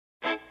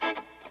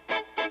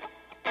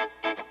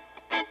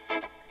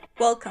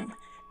Welcome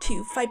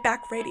to Fight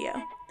Back Radio,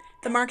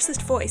 the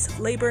Marxist voice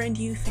of labor and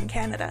youth in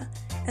Canada,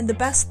 and the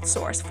best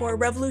source for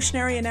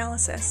revolutionary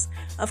analysis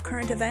of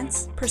current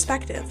events,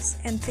 perspectives,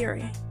 and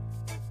theory.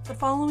 The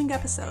following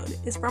episode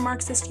is from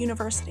Marxist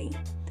University,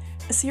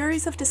 a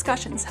series of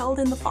discussions held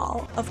in the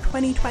fall of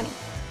 2020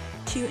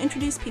 to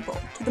introduce people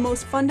to the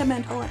most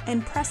fundamental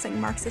and pressing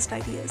Marxist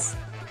ideas.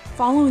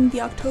 Following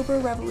the October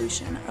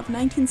Revolution of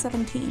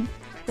 1917,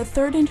 the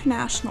Third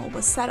International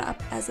was set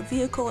up as a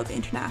vehicle of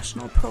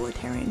international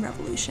proletarian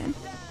revolution.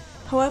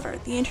 However,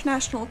 the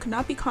International could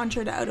not be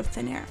conjured out of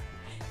thin air.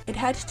 It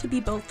had to be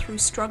built through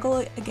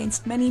struggle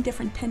against many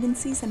different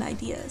tendencies and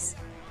ideas.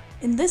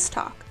 In this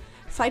talk,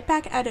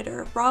 Fightback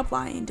editor Rob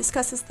Lyon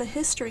discusses the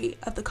history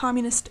of the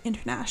Communist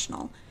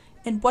International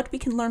and what we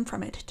can learn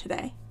from it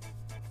today.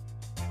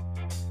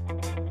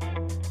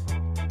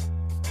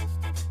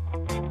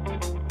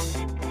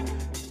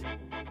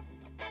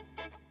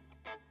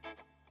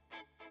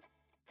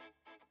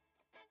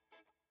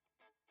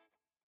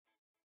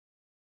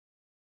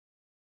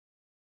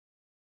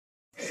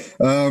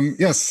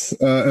 Yes,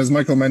 as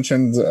Michael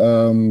mentioned,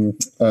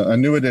 a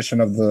new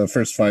edition of the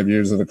first 5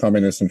 years of the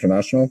Communist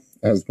International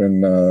has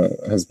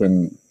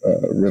been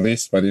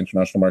released by the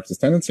International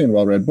Marxist Tendency in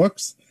Well-Read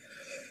Books.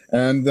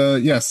 And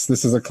yes,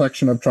 this is a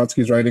collection of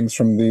Trotsky's writings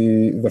from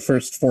the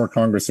first four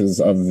congresses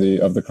of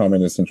the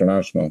Communist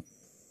International.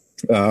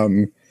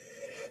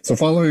 So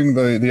following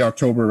the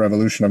October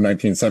Revolution of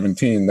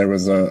 1917, there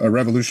was a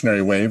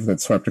revolutionary wave that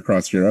swept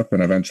across Europe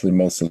and eventually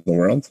most of the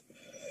world.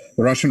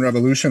 The Russian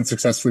Revolution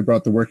successfully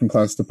brought the working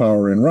class to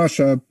power in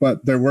Russia,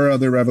 but there were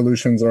other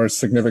revolutions or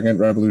significant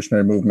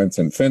revolutionary movements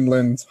in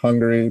Finland,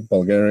 Hungary,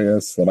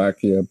 Bulgaria,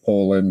 Slovakia,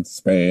 Poland,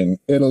 Spain,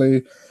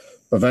 Italy,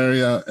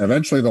 Bavaria,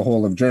 eventually the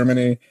whole of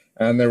Germany,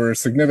 and there were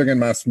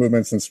significant mass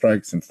movements and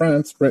strikes in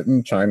France,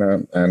 Britain,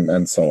 China,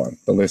 and so on.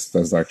 The list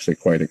is actually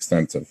quite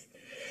extensive.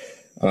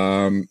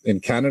 In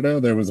Canada,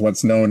 there was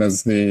what's known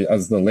as the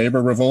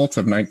Labour Revolt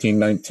of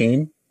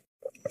 1919.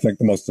 I think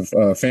the most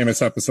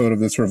famous episode of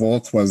this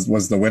revolt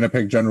was the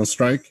Winnipeg General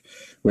Strike,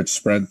 which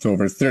spread to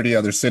over 30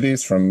 other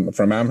cities from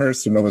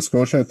Amherst in Nova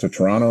Scotia to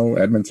Toronto,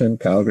 Edmonton,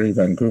 Calgary,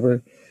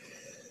 Vancouver.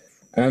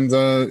 And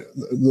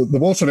the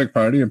Bolshevik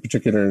Party, in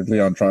particular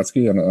Leon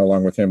Trotsky, and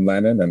along with him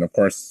Lenin, and of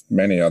course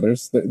many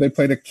others, they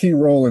played a key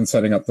role in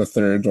setting up the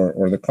Third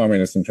or the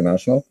Communist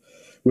International,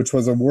 which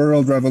was a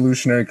world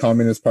revolutionary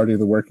communist party of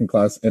the working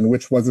class, and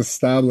which was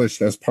established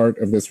as part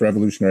of this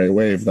revolutionary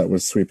wave that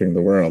was sweeping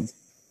the world.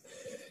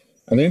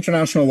 And the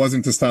International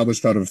wasn't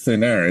established out of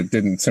thin air. It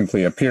didn't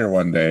simply appear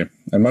one day.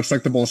 And much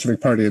like the Bolshevik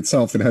Party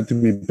itself, it had to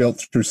be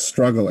built through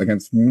struggle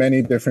against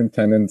many different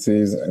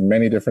tendencies and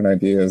many different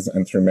ideas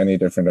and through many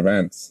different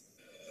events.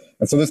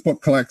 And so this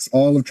book collects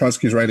all of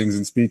Trotsky's writings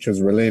and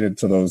speeches related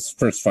to those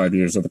first 5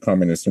 years of the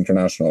Communist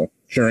International,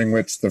 during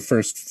which the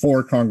first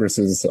four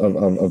congresses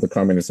of the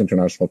Communist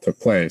International took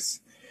place.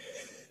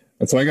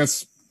 And so I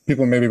guess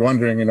people may be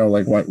wondering,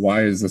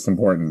 why is this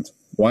important?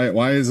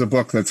 Why is a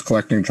book that's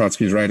collecting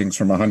Trotsky's writings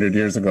from 100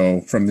 years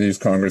ago from these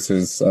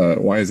congresses,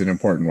 why is it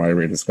important? Why are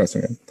we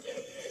discussing it?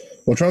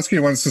 Well, Trotsky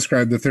once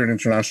described the Third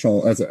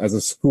International as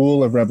a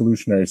school of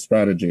revolutionary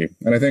strategy.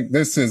 And I think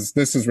this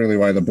is really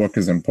why the book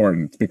is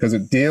important, because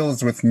it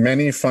deals with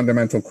many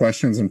fundamental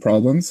questions and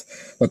problems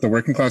that the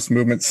working class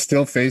movement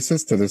still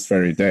faces to this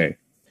very day.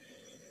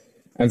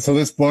 And so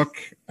this book,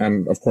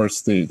 and of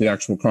course the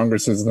actual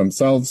congresses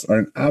themselves, are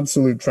an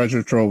absolute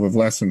treasure trove of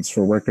lessons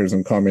for workers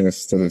and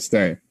communists to this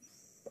day.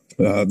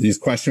 These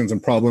questions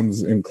and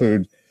problems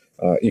include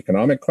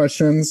economic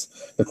questions,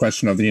 the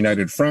question of the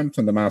United Front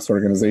and the mass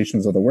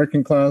organizations of the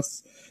working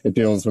class. It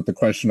deals with the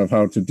question of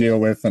how to deal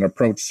with and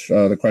approach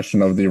the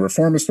question of the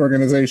reformist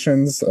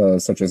organizations,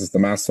 such as the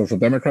mass social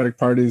democratic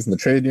parties and the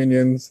trade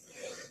unions.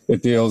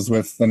 It deals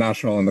with the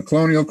national and the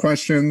colonial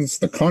questions,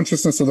 the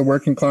consciousness of the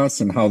working class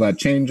and how that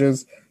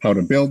changes, how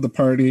to build the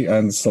party,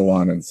 and so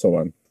on and so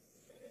on.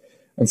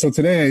 And so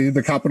today,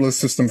 the capitalist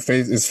system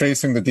is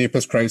facing the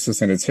deepest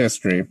crisis in its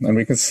history, and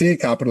we can see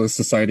capitalist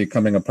society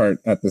coming apart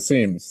at the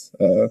seams.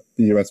 The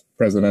U.S.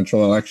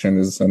 presidential election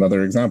is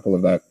another example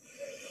of that.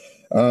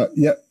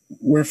 Yet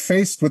we're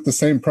faced with the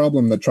same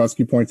problem that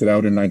Trotsky pointed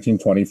out in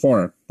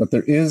 1924, that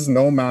there is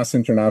no mass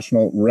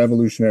international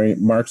revolutionary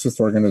Marxist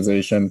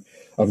organization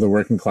of the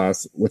working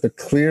class with a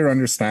clear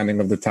understanding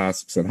of the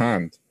tasks at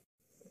hand.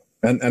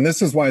 And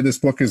this is why this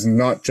book is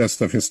not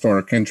just of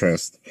historic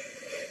interest.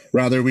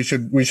 Rather, we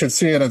should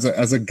see it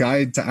as a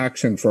guide to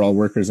action for all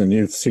workers and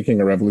youth seeking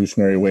a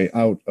revolutionary way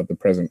out of the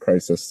present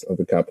crisis of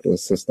the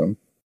capitalist system.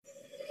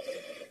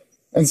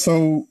 And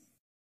so,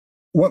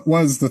 what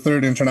was the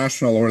Third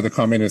International or the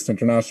Communist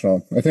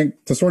International? I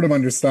think to sort of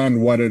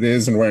understand what it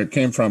is and where it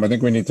came from, I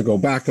think we need to go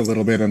back a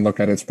little bit and look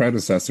at its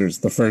predecessors,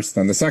 the First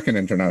and the Second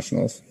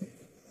Internationals.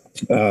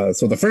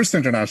 So the First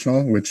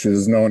International, which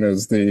is known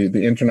as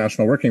the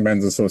International Working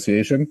Men's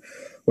Association,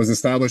 was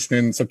established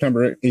in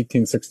September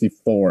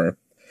 1864.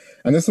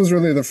 And this was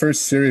really the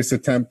first serious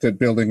attempt at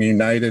building a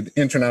united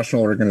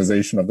international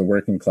organization of the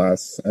working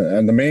class.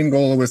 And the main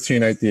goal was to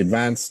unite the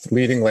advanced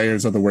leading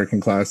layers of the working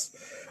class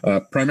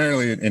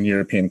primarily in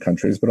European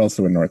countries, but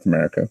also in North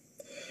America.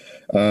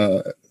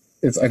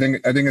 I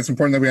think it's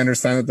important that we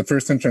understand that the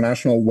First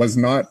International was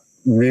not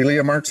really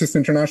a Marxist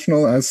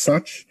international as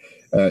such.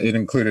 It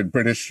included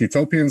British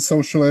utopian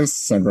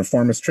socialists and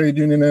reformist trade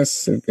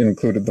unionists. It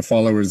included the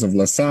followers of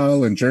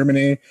Lassalle in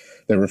Germany.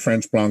 There were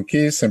French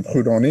Blanquists and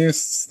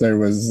Proudhonists. There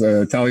was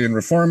Italian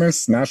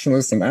reformists,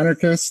 nationalists, and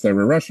anarchists. There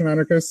were Russian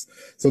anarchists.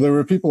 So there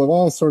were people of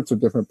all sorts of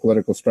different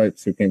political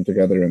stripes who came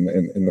together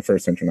in the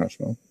First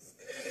International.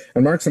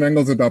 And Marx and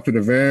Engels adopted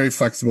a very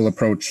flexible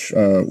approach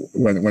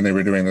when they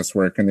were doing this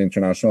work in the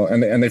International,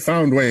 and they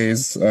found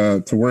ways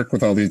to work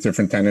with all these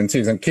different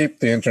tendencies and keep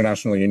the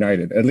International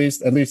united, at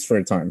least for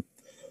a time.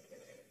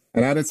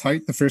 And at its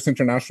height, the First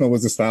International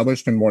was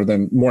established in more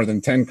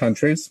than 10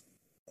 countries,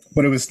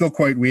 but it was still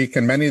quite weak,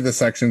 and many of the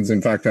sections, in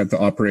fact, had to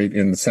operate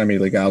in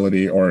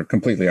semi-legality or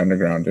completely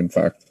underground, in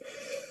fact.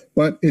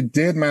 But it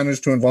did manage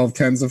to involve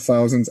tens of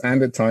thousands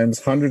and at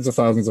times hundreds of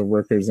thousands of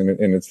workers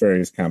in its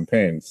various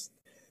campaigns.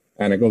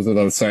 And it goes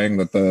without saying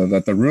that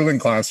the ruling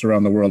class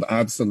around the world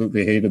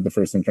absolutely hated the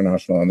First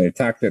International, and they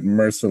attacked it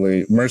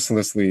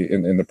mercilessly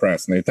in the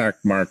press, and they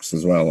attacked Marx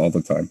as well all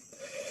the time.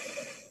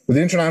 But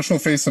the International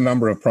faced a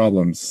number of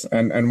problems,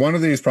 and one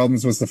of these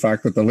problems was the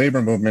fact that the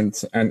labor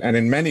movement, and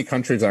in many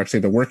countries actually,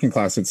 the working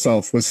class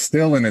itself was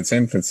still in its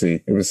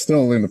infancy. It was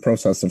still in the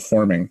process of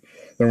forming.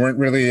 There weren't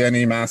really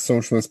any mass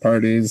socialist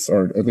parties,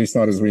 or at least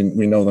not as we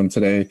know them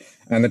today.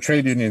 And the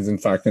trade unions, in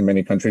fact, in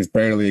many countries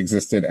barely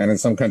existed, and in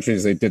some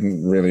countries they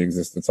didn't really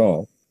exist at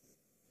all.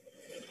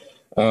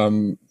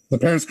 The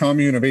Paris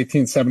Commune of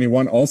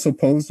 1871 also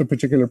posed a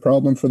particular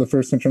problem for the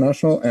First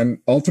International, and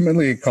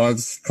ultimately it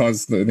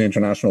caused the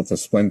International to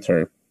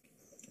splinter.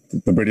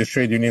 The British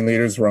trade union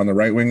leaders were on the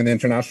right wing of the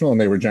International,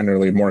 and they were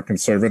generally more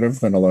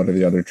conservative than a lot of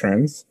the other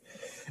trends.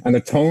 And the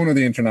tone of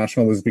the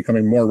International was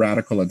becoming more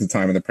radical at the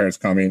time of the Paris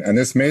Commune, and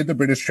this made the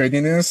British trade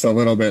unionists a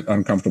little bit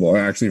uncomfortable,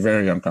 actually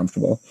very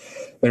uncomfortable.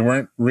 They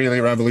weren't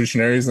really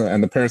revolutionaries,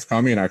 and the Paris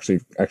Commune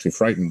actually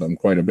frightened them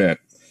quite a bit.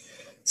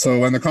 So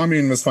when the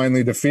Commune was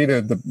finally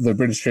defeated, the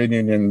British trade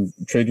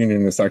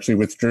unionists actually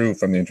withdrew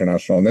from the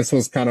International, and this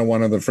was kind of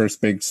one of the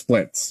first big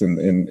splits in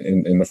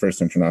the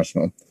First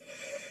International.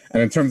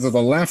 And in terms of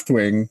the left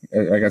wing,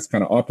 I guess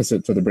kind of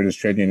opposite to the British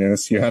trade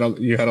unionists, you had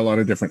a lot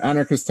of different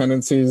anarchist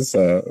tendencies,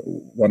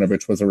 one of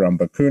which was around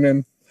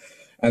Bakunin.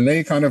 And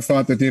they kind of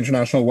thought that the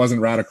International wasn't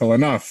radical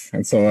enough.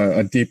 And so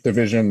a deep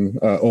division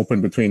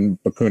opened between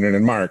Bakunin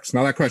and Marx.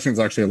 Now that question is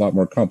actually a lot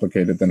more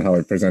complicated than how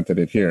I presented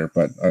it here,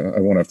 but I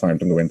won't have time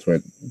to go into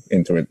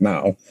it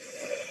now.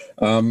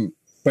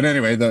 But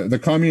anyway, the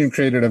Commune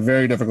created a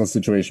very difficult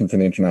situation for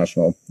the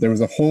International. There was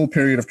a whole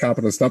period of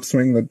capitalist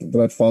upswing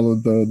that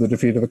followed the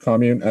defeat of the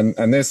Commune,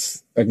 and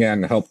this,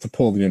 again, helped to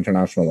pull the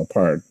International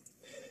apart.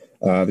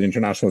 The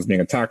International was being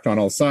attacked on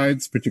all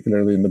sides,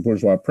 particularly in the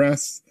bourgeois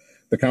press.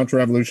 The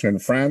counter-revolution in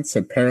France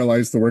had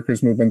paralyzed the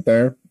workers' movement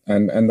there,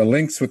 and the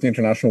links with the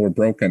International were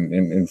broken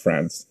in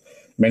France.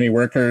 Many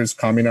workers,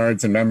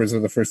 communards, and members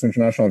of the First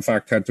International, in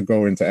fact, had to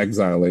go into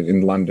exile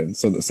in London.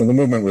 So the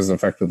movement was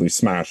effectively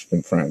smashed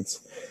in France.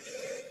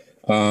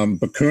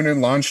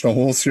 Bakunin launched a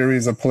whole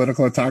series of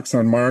political attacks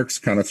on Marx,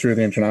 kind of threw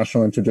the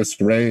International into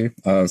disarray.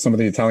 Some of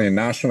the Italian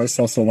nationalists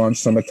also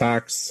launched some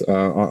attacks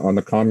on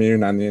the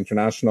Commune and the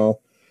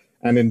International.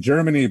 And in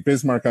Germany,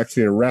 Bismarck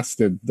actually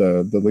arrested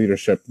the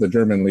leadership, the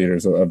German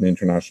leaders of the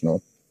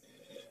International.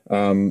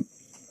 And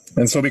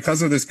so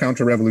because of this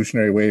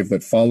counter-revolutionary wave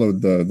that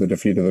followed the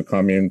defeat of the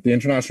Commune, the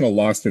International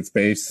lost its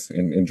base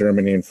in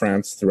Germany and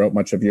France, throughout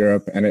much of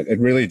Europe, and it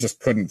really just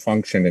couldn't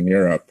function in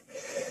Europe.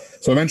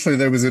 So eventually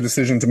there was a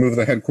decision to move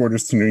the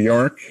headquarters to New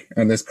York,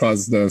 and this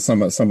caused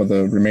some of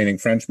the remaining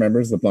French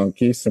members, the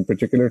Blanquistes in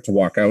particular, to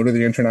walk out of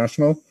the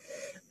International.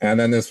 And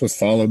then this was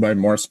followed by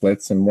more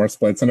splits. And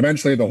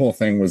eventually the whole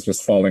thing was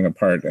just falling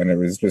apart, and it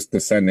was just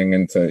descending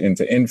into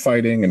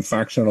infighting and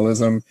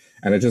factionalism,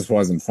 and it just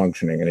wasn't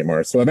functioning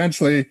anymore. So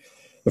eventually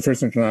the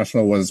First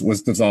International was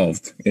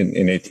dissolved in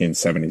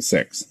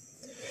 1876.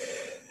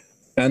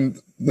 And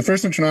the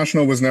First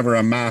International was never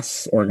a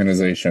mass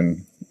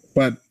organization,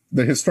 but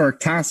the historic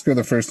task of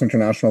the First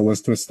International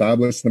was to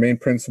establish the main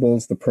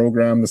principles, the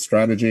program, the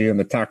strategy, and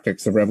the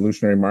tactics of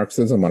revolutionary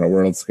Marxism on a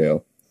world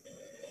scale.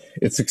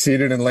 It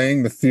succeeded in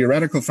laying the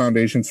theoretical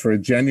foundations for a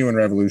genuine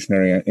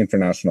revolutionary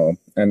international.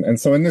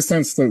 And so in this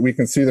sense, that we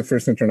can see the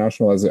First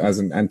International as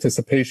an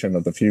anticipation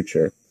of the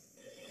future.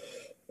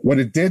 What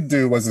it did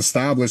do was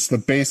establish the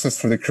basis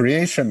for the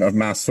creation of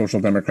mass social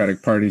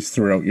democratic parties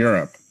throughout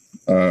Europe,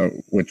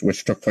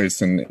 which took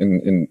place in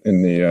the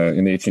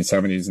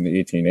 1870s and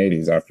the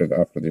 1880s after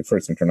the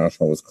First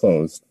International was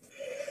closed.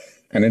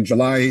 And in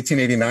July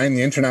 1889,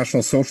 the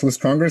International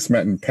Socialist Congress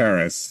met in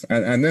Paris.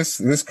 And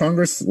this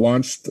Congress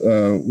launched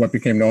what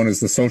became known as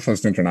the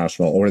Socialist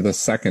International, or the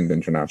Second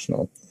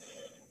International.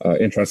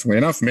 Interestingly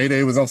enough, May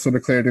Day was also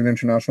declared an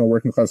international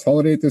working class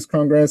holiday at this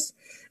Congress.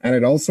 And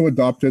it also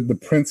adopted the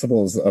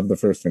principles of the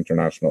First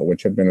International,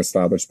 which had been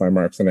established by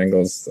Marx and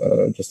Engels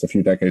just a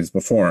few decades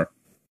before.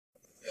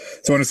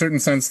 So in a certain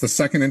sense, the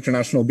Second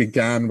International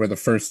began where the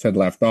first had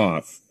left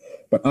off.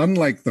 But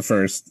unlike the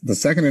first, the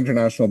Second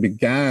International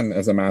began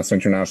as a mass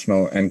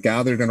international and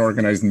gathered and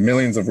organized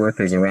millions of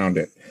workers around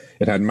it.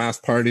 It had mass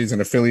parties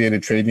and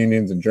affiliated trade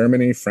unions in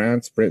Germany,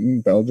 France,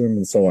 Britain, Belgium,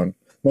 and so on.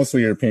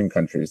 Mostly European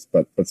countries,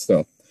 but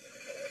still.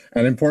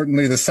 And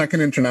importantly, the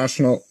Second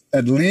International,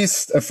 at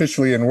least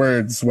officially in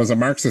words, was a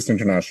Marxist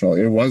international.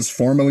 It was,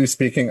 formally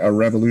speaking, a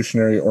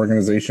revolutionary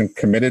organization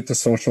committed to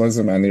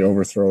socialism and the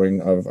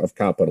overthrowing of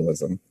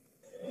capitalism.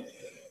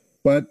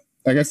 But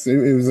I guess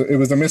it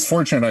was a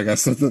misfortune, I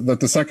guess, that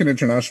the Second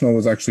International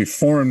was actually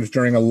formed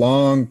during a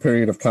long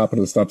period of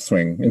capitalist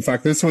upswing. In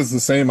fact, this was the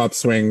same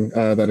upswing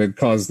that had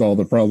caused all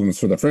the problems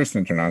for the First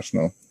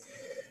International.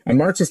 And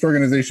Marxist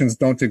organizations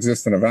don't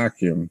exist in a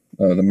vacuum.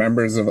 The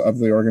members of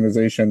the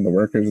organization, the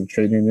workers of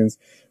trade unions,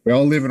 we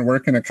all live and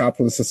work in a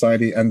capitalist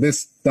society, and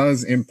this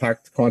does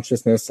impact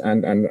consciousness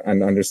and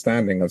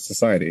understanding of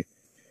society.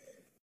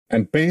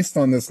 And based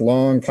on this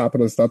long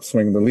capitalist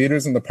upswing, the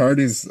leaders and the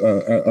parties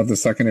of the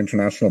Second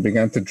International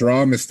began to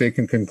draw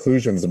mistaken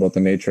conclusions about the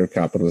nature of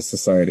capitalist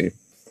society.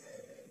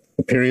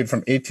 The period from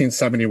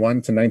 1871 to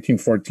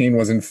 1914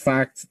 was in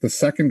fact the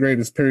second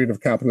greatest period of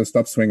capitalist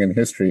upswing in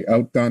history,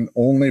 outdone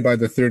only by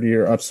the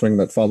 30-year upswing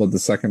that followed the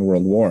Second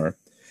World War.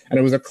 And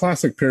it was a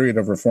classic period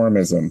of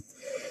reformism.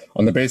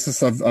 On the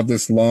basis of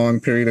this long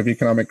period of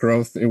economic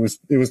growth, it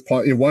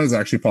was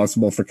actually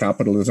possible for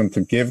capitalism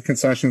to give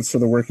concessions to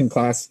the working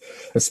class,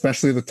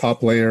 especially the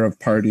top layer of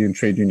party and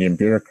trade union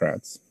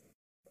bureaucrats.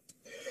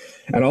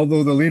 And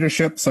although the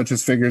leadership, such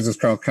as figures as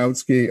Karl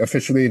Kautsky,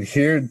 officially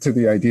adhered to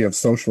the idea of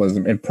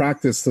socialism, in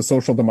practice, the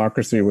social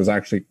democracy was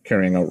actually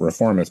carrying out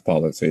reformist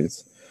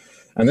policies.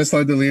 And this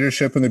led the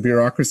leadership and the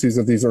bureaucracies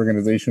of these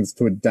organizations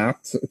to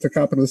adapt to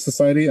capitalist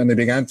society, and they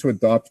began to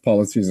adopt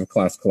policies of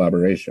class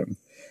collaboration.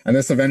 And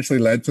this eventually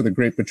led to the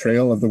great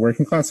betrayal of the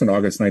working class in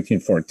August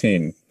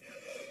 1914.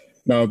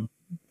 Now,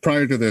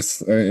 prior to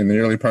this, in the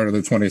early part of the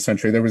 20th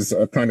century, there was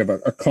a kind of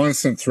a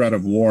constant threat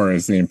of war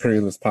as the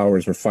imperialist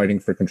powers were fighting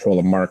for control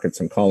of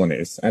markets and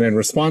colonies. And in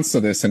response to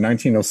this, in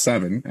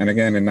 1907 and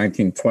again in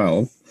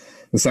 1912,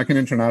 the Second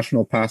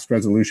International passed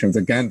resolutions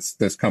against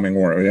this coming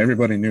war.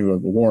 Everybody knew a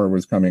war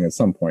was coming at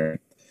some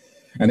point.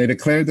 And they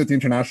declared that the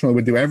International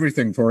would do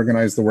everything to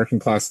organize the working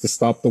class to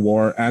stop the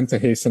war and to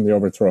hasten the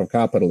overthrow of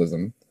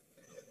capitalism.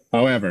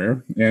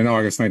 However, in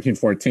August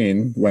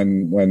 1914,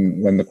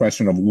 when the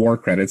question of war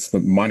credits, the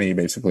money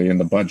basically in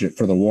the budget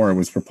for the war,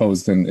 was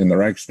proposed in the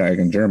Reichstag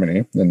in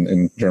Germany,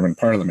 in German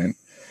parliament,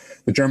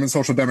 the German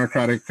Social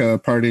Democratic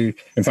Party,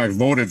 in fact,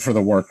 voted for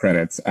the war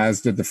credits,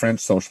 as did the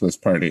French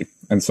Socialist Party.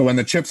 And so when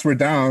the chips were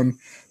down,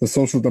 the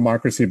social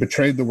democracy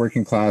betrayed the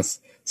working class,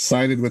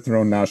 sided with their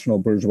own national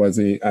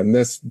bourgeoisie, and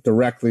this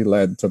directly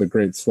led to the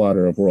great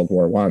slaughter of World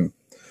War I.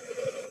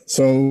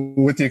 So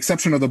with the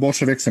exception of the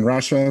Bolsheviks in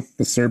Russia,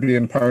 the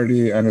Serbian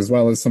Party, and as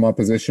well as some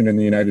opposition in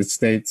the United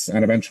States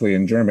and eventually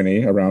in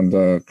Germany around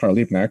Karl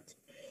Liebknecht,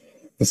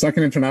 the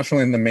Second International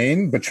in the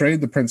main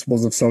betrayed the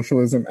principles of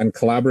socialism and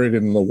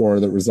collaborated in the war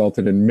that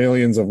resulted in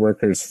millions of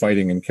workers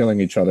fighting and killing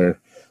each other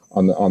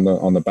on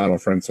the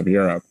battlefronts of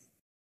Europe.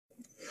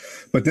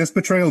 But this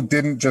betrayal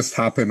didn't just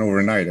happen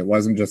overnight. It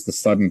wasn't just a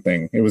sudden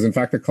thing. It was, in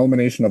fact, a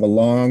culmination of a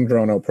long,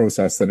 drawn-out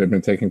process that had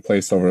been taking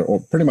place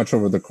pretty much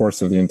over the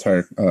course of the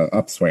entire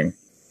upswing.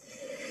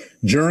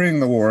 During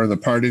the war, the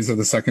parties of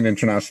the Second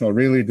International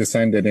really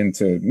descended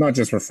into not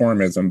just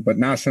reformism, but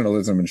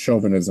nationalism and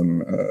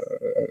chauvinism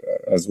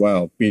as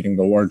well, beating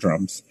the war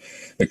drums.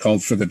 They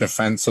called for the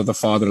defense of the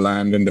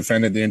fatherland and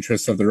defended the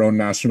interests of their own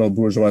national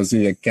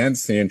bourgeoisie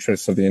against the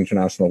interests of the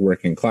international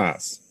working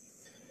class.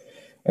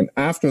 And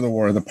after the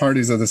war, the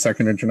parties of the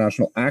Second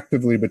International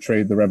actively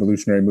betrayed the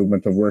revolutionary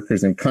movement of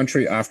workers in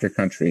country after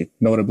country,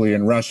 notably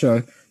in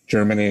Russia,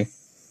 Germany,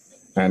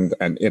 and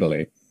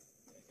Italy.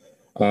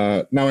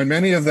 Now, in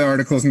many of the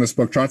articles in this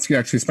book, Trotsky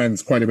actually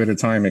spends quite a bit of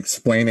time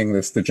explaining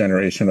this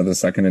degeneration of the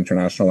Second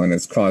International and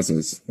its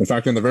causes. In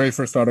fact, in the very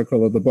first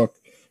article of the book,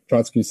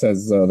 Trotsky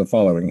says the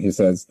following. He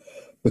says,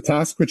 "The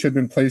task which had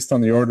been placed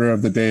on the order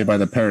of the day by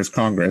the Paris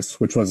Congress,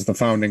 which was the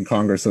founding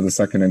Congress of the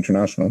Second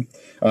International,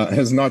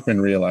 has not been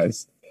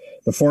realized.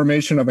 The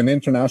formation of an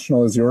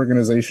international is the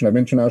organization of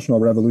international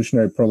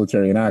revolutionary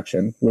proletarian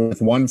action, with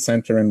one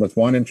center and with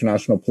one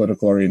international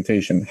political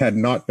orientation, had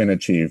not been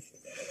achieved.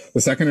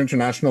 The Second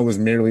International was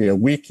merely a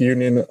weak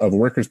union of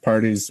workers'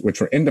 parties which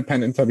were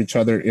independent of each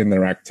other in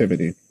their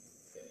activity."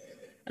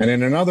 And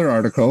in another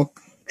article,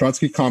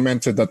 Trotsky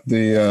commented that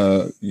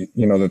the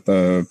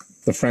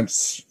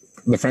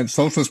French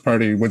Socialist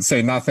Party would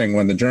say nothing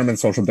when the German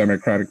Social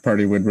Democratic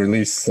Party would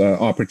release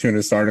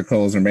opportunist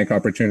articles or make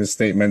opportunist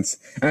statements,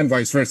 and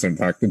vice versa. In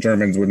fact, the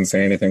Germans wouldn't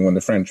say anything when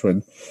the French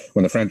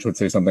would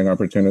say something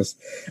opportunist.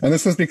 And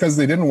this was because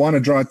they didn't want to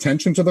draw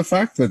attention to the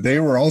fact that they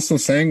were also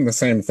saying the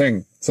same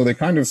thing. So they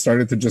kind of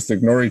started to just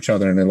ignore each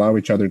other and allow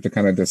each other to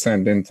kind of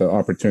descend into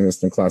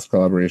opportunist and class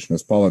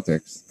collaborationist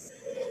politics.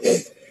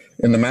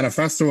 In the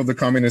Manifesto of the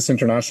Communist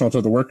International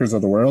to the Workers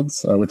of the World,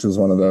 which is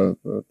one of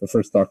the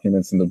first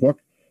documents in the book,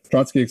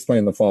 Trotsky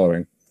explained the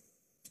following.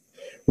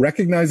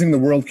 Recognizing the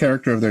world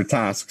character of their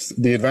tasks,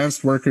 the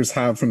advanced workers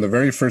have, from the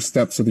very first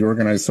steps of the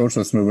organized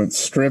socialist movement,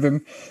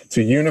 striven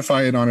to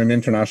unify it on an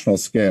international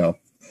scale.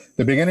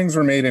 The beginnings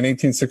were made in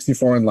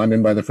 1864 in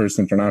London by the First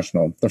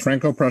International. The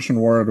Franco-Prussian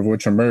War, out of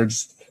which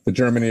emerged the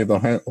Germany of the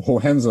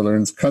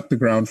Hohenzollerns, cut the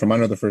ground from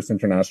under the First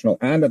International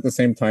and at the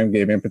same time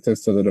gave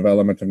impetus to the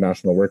development of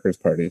national workers'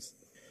 parties.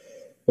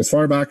 As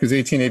far back as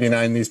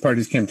 1889, these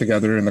parties came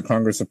together in the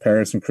Congress of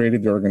Paris and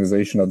created the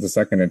organization of the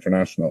Second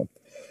International.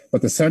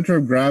 But the center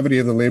of gravity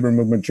of the labor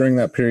movement during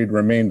that period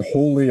remained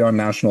wholly on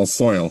national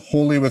soil,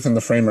 wholly within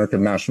the framework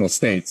of national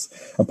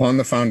states, upon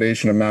the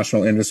foundation of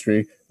national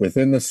industry,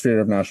 within the sphere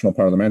of national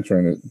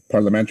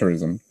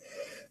parliamentarism.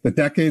 The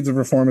decades of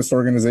reformist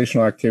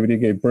organizational activity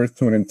gave birth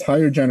to an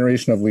entire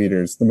generation of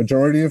leaders, the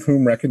majority of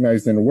whom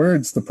recognized in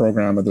words the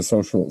program of the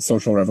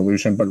social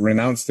revolution, but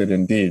renounced it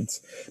in deeds,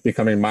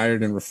 becoming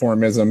mired in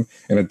reformism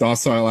and a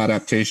docile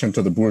adaptation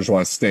to the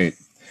bourgeois state.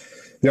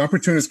 The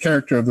opportunist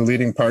character of the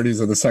leading parties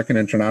of the Second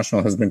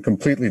International has been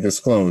completely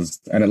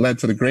disclosed, and it led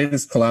to the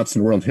greatest collapse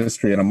in world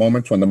history in a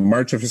moment when the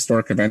march of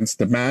historic events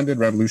demanded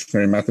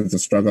revolutionary methods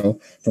of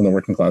struggle from the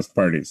working class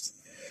parties.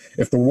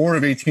 If the War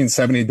of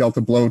 1870 dealt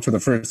a blow to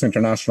the First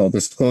International,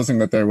 disclosing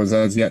that there was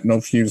as yet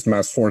no fused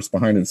mass force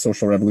behind its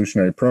social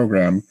revolutionary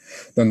program,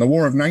 then the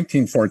War of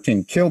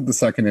 1914 killed the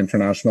Second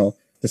International,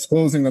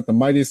 disclosing that the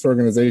mightiest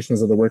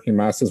organizations of the working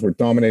masses were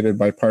dominated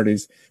by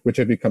parties which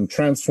had become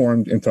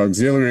transformed into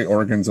auxiliary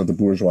organs of the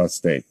bourgeois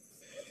state.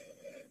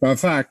 Now, in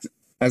fact,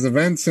 as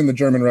events in the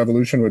German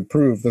Revolution would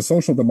prove, the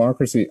social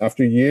democracy,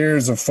 after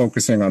years of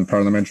focusing on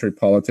parliamentary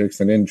politics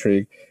and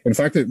intrigue, in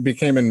fact, it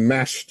became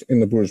enmeshed in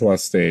the bourgeois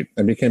state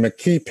and became a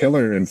key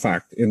pillar, in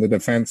fact, in the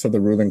defense of the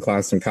ruling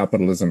class and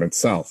capitalism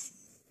itself.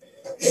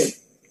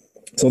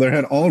 So there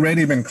had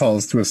already been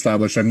calls to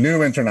establish a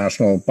new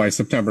international by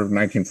September of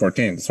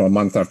 1914, so a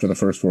month after the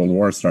First World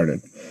War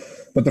started.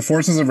 But the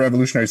forces of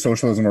revolutionary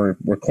socialism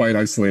were quite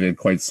isolated,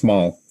 quite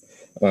small.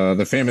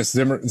 The famous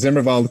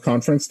Zimmerwald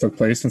Conference took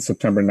place in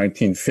September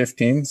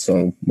 1915,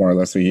 so more or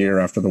less a year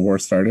after the war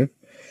started.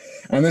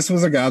 And this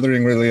was a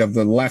gathering really of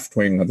the left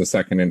wing of the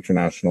Second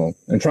International.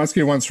 And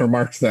Trotsky once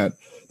remarked that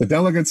the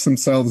delegates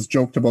themselves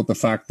joked about the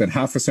fact that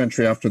half a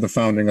century after the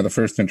founding of the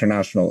First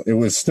International, it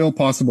was still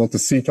possible to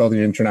seat all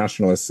the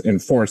internationalists in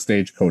 4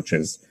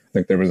 stagecoaches. I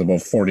think there was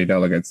about 40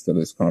 delegates to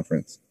this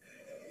conference.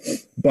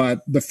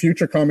 But the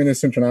future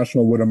Communist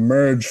International would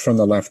emerge from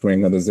the left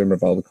wing of the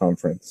Zimmerwald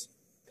Conference.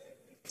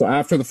 So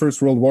after the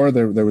First World War,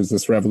 there was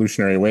this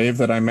revolutionary wave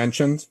that I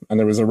mentioned, and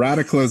there was a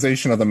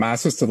radicalization of the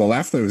masses to the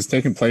left that was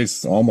taking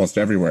place almost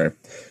everywhere.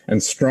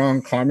 And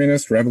strong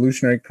communist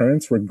revolutionary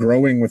currents were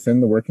growing within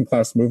the working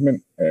class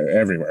movement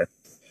everywhere.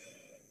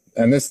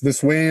 And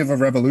this wave of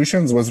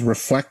revolutions was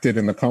reflected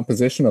in the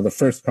composition of the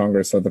first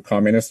Congress of the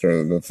Communist,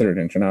 or the Third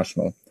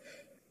International.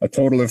 A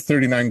total of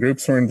 39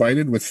 groups were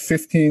invited, with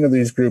 15 of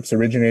these groups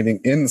originating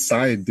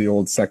inside the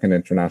old Second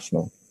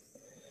International.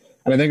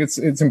 And I think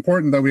it's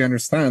important that we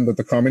understand that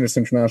the Communist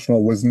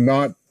International was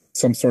not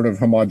some sort of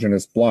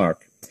homogenous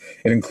bloc.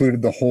 It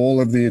included the whole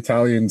of the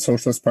Italian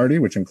Socialist Party,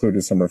 which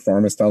included some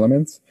reformist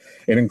elements.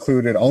 It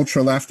included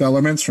ultra-left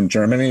elements from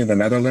Germany, the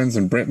Netherlands,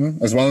 and Britain,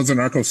 as well as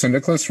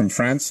anarcho-syndicalists from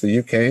France, the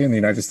UK, and the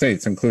United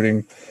States,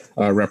 including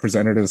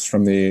representatives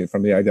from the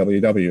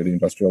IWW, the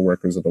Industrial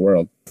Workers of the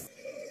World.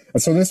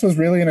 And so this was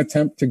really an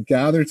attempt to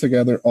gather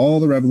together all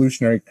the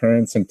revolutionary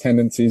currents and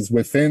tendencies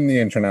within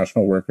the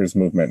international workers'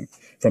 movement,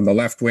 from the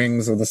left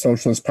wings of the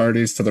socialist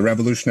parties to the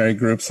revolutionary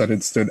groups that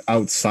had stood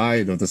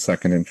outside of the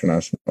Second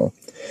International.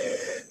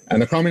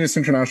 And the Communist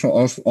International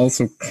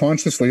also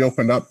consciously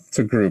opened up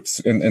to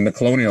groups in the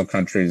colonial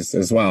countries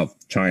as well,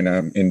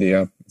 China,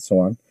 India, and so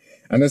on.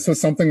 And this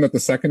was something that the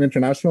Second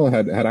International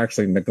had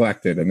actually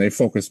neglected, and they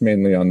focused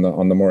mainly on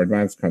the more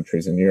advanced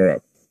countries in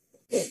Europe.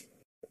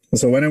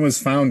 So when it was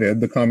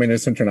founded, the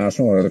Communist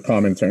International, or the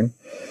Comintern,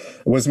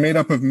 was made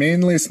up of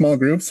mainly small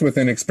groups with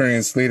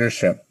inexperienced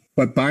leadership.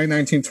 But by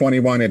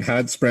 1921, it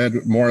had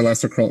spread more or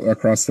less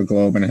across the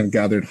globe and had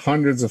gathered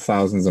hundreds of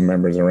thousands of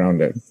members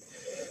around it.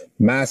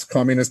 Mass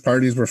communist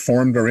parties were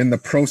formed or in the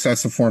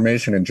process of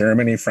formation in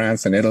Germany,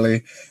 France, and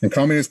Italy. And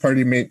communist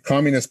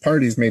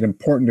parties made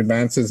important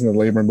advances in the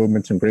labor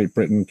movement in Great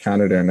Britain,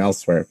 Canada, and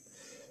elsewhere.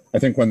 I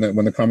think when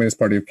the Communist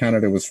Party of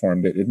Canada was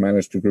formed, it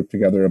managed to group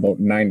together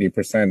about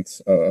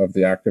 90% of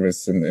the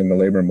activists in the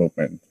labor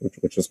movement,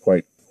 which is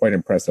quite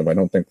impressive. I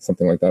don't think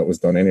something like that was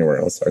done anywhere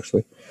else,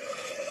 actually.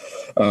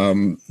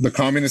 The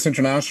Communist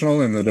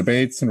International and the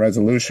debates and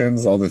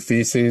resolutions, all the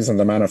theses and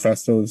the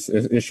manifestos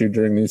issued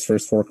during these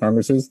first 4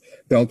 congresses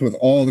dealt with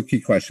all the key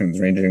questions,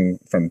 ranging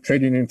from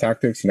trade union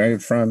tactics,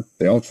 United Front,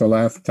 the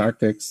ultra-left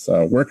tactics,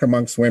 work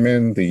amongst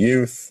women, the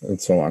youth, and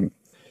so on.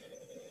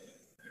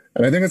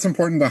 And I think it's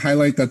important to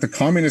highlight that the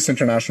Communist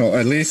International,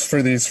 at least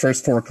for these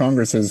first 4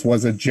 congresses,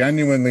 was a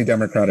genuinely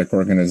democratic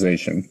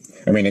organization.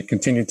 I mean, it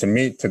continued to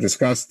meet, to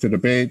discuss, to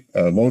debate.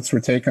 Votes were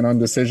taken on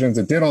decisions.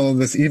 It did all of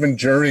this even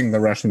during the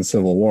Russian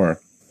Civil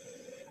War.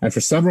 And for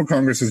several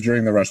congresses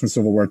during the Russian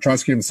Civil War,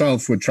 Trotsky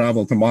himself would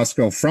travel to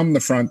Moscow from the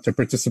front to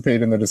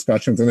participate in the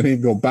discussions, and then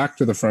he'd go back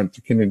to the front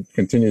to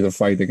continue the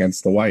fight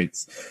against the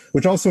whites,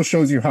 which also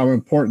shows you how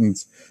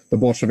important the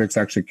Bolsheviks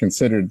actually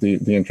considered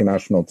the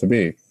International to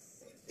be.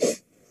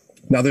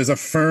 Now, there's a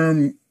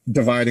firm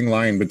dividing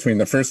line between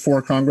the first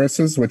four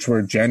congresses, which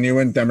were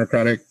genuine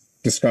democratic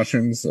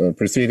discussions,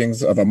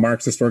 proceedings of a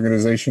Marxist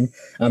organization,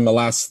 and the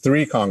last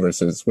three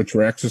congresses, which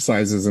were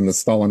exercises in the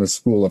Stalinist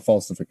school of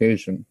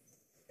falsification.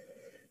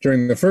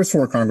 During the first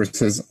four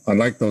congresses,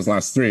 unlike those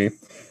last three,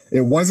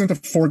 it wasn't a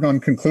foregone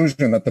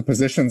conclusion that the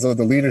positions of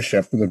the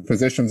leadership, the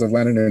positions of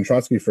Lenin and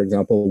Trotsky, for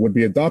example, would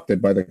be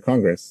adopted by the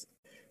Congress.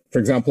 For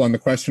example, on the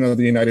question of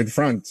the United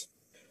Front,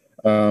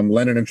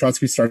 Lenin and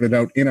Trotsky started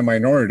out in a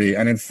minority,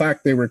 and in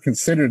fact, they were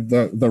considered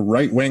the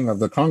right wing of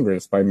the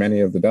Congress by many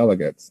of the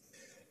delegates.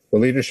 The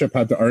leadership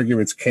had to argue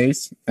its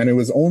case, and it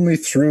was only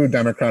through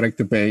democratic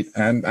debate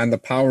and the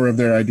power of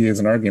their ideas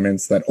and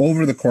arguments that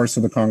over the course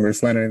of the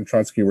Congress, Lenin and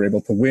Trotsky were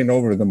able to win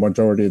over the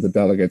majority of the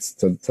delegates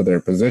to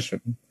their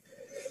position.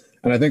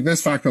 And I think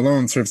this fact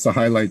alone serves to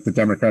highlight the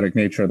democratic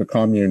nature of the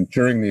Commune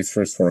during these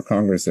first four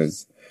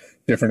Congresses.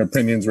 Different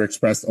opinions were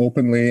expressed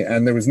openly,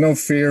 and there was no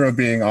fear of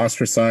being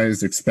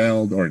ostracized,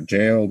 expelled, or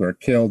jailed, or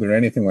killed, or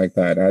anything like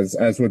that,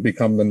 as would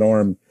become the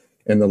norm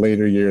in the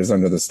later years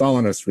under the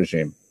Stalinist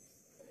regime.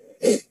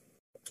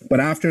 But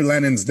after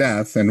Lenin's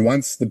death, and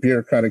once the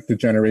bureaucratic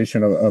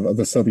degeneration of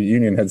the Soviet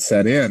Union had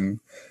set in,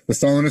 the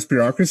Stalinist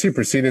bureaucracy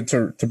proceeded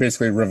to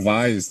basically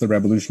revise the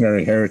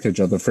revolutionary heritage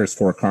of the first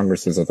four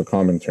Congresses of the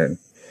Comintern.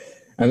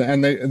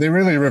 And they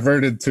really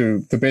reverted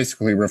to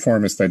basically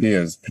reformist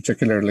ideas,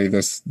 particularly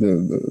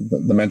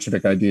the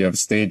Menshevik idea of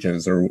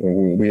stages, or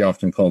what we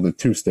often call the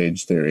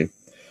two-stage theory.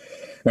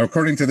 Now,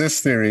 according to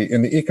this theory,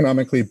 in the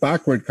economically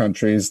backward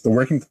countries, the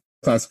working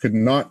class could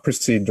not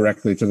proceed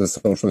directly to the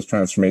socialist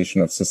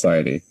transformation of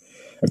society.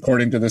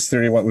 According to this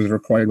theory, what was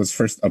required was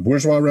first a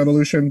bourgeois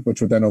revolution,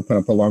 which would then open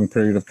up a long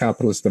period of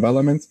capitalist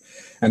development,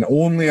 and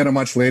only at a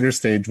much later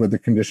stage would the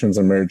conditions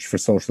emerge for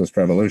socialist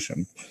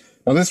revolution.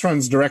 Now, this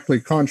runs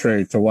directly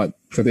contrary to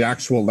the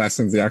actual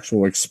lessons, the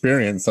actual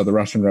experience of the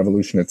Russian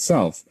Revolution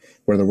itself,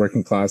 where the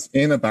working class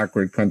in a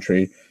backward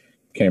country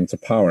came to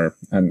power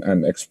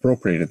and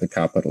expropriated the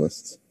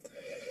capitalists.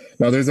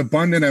 Now, there's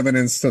abundant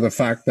evidence to the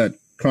fact that,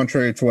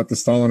 contrary to what the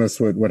Stalinists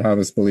would have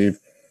us believe,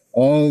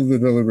 all the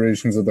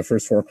deliberations of the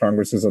first four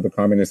Congresses of the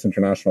Communist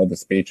International, the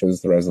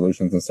speeches, the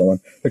resolutions, and so on,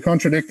 they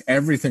contradict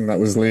everything that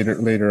was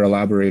later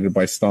elaborated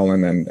by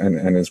Stalin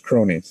and his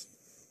cronies.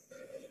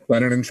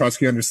 Lenin and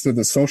Trotsky understood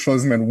that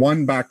socialism in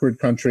one backward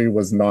country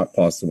was not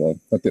possible,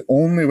 that the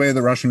only way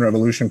the Russian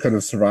Revolution could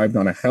have survived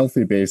on a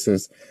healthy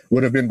basis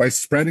would have been by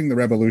spreading the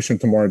revolution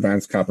to more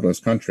advanced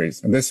capitalist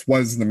countries. And this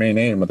was the main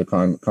aim of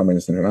the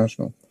Communist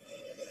International.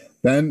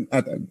 Then,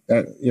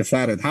 if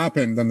that had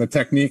happened, then the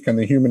technique and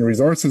the human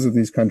resources of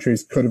these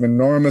countries could have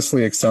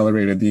enormously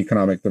accelerated the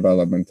economic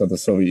development of the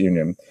Soviet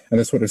Union. And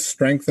this would have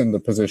strengthened the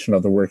position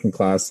of the working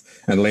class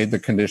and laid the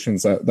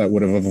conditions that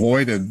would have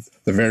avoided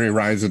the very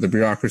rise of the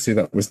bureaucracy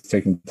that was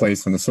taking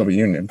place in the Soviet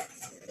Union.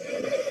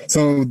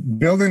 So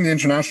building the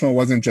International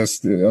wasn't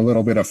just a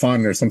little bit of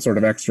fun or some sort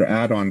of extra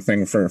add-on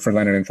thing for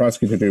Lenin and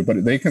Trotsky to do,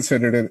 but they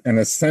considered it an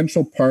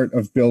essential part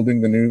of building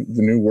the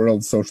new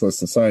world socialist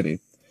society.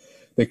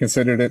 They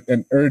considered it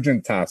an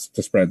urgent task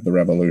to spread the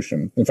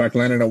revolution. In fact,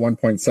 Lenin at one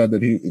point said that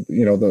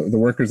the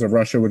workers of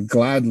Russia would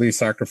gladly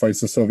sacrifice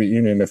the Soviet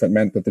Union if it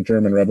meant that the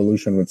German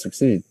Revolution would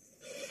succeed.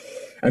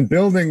 And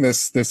building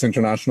this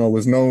International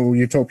was no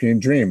utopian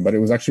dream, but it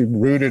was actually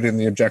rooted in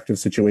the objective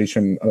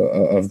situation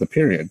of the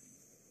period.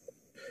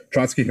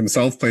 Trotsky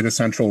himself played a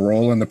central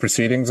role in the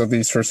proceedings of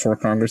these first four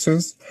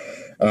Congresses.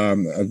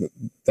 The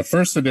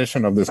first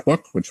edition of this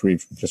book, which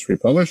we've just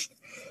republished,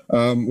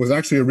 was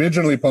actually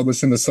originally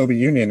published in the Soviet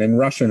Union in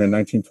Russian in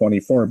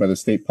 1924 by the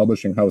State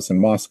Publishing House in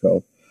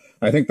Moscow.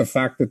 I think the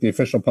fact that the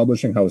official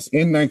publishing house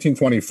in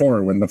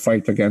 1924, when the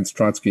fight against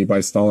Trotsky by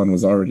Stalin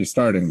was already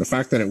starting, the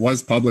fact that it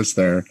was published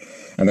there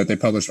and that they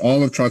published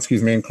all of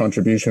Trotsky's main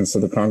contributions to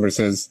the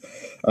Congresses,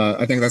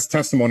 I think that's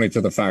testimony to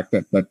the fact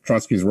that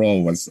Trotsky's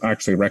role was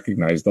actually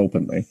recognized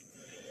openly.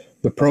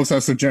 The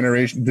process of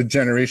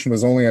degeneration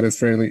was only at its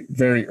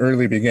very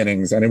early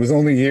beginnings, and it was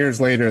only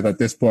years later that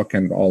this book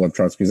and all of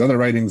Trotsky's other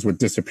writings would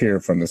disappear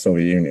from the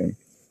Soviet Union.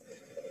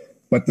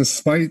 But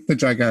despite the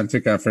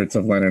gigantic efforts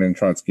of Lenin and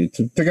Trotsky,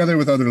 together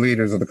with other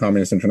leaders of the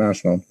Communist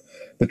International,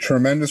 the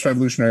tremendous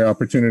revolutionary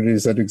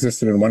opportunities that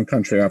existed in one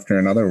country after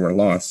another were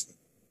lost.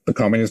 The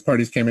communist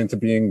parties came into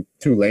being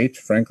too late,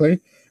 frankly,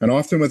 and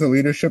often with a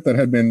leadership that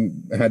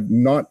had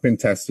not been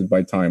tested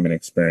by time and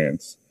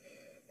experience.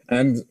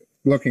 And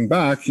looking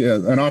back,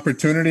 an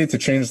opportunity to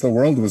change the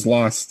world was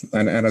lost,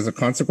 and as a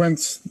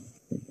consequence,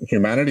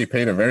 humanity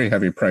paid a very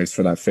heavy price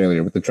for that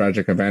failure with the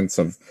tragic events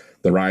of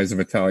the rise of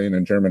Italian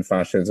and German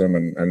fascism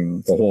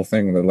and the whole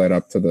thing that led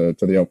up to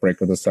the outbreak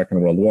of the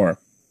Second World War.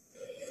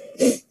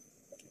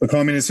 The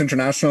Communist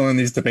International and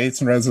these debates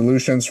and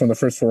resolutions from the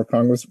first four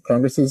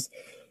Congresses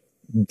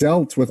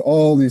dealt with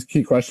all these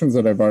key questions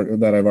that I've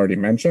already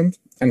mentioned,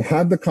 and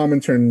had the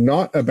Comintern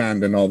not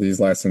abandoned all these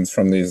lessons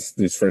from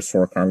these first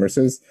four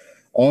Congresses,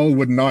 all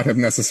would not have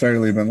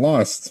necessarily been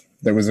lost.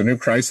 There was a new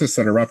crisis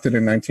that erupted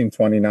in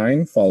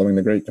 1929 following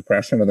the Great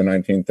Depression of the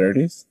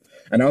 1930s.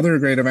 And other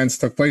great events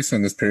took place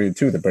in this period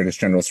too, the British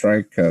General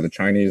Strike, the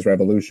Chinese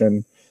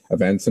Revolution,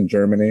 events in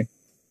Germany.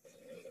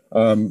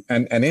 And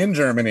in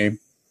Germany,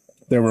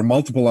 there were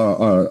multiple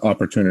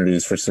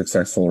opportunities for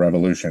successful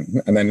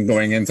revolution. And then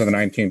going into the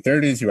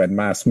 1930s, you had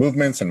mass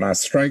movements and mass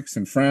strikes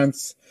in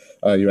France.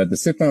 You had the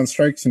sit-down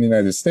strikes in the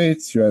United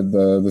States. You had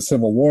the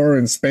Civil War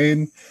in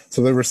Spain.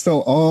 So there were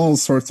still all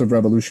sorts of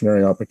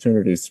revolutionary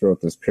opportunities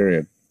throughout this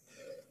period.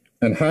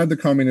 And had the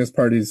Communist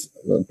parties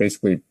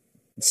basically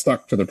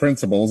stuck to the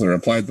principles or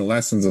applied the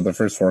lessons of the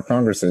first four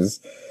Congresses,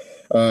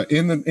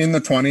 in the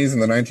 20s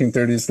and the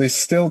 1930s, they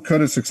still could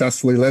have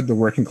successfully led the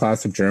working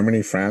class of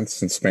Germany,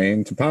 France, and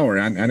Spain to power,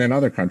 and in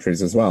other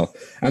countries as well.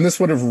 And this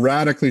would have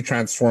radically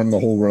transformed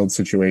the whole world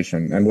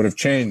situation and would have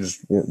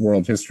changed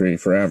world history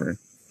forever.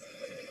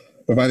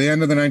 But by the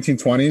end of the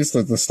 1920s,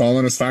 the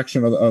Stalinist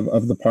faction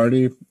of the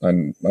party,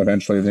 and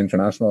eventually the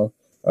International,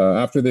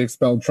 after they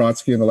expelled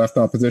Trotsky and the left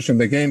opposition,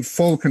 they gained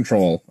full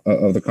control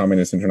of the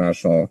Communist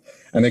International,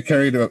 and they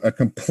carried a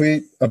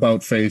complete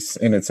about-face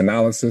in its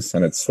analysis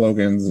and its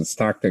slogans, its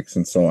tactics,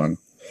 and so on.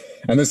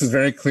 And this is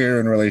very clear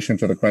in relation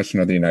to the question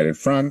of the United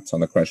Front,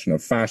 on the question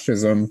of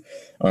fascism,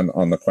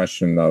 on the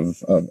question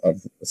of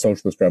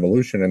socialist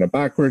revolution in a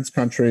backwards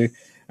country,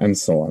 and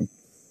so on.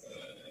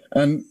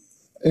 And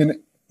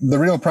the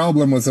real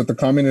problem was that the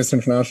Communist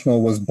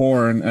International was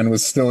born and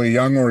was still a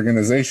young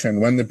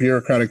organization when the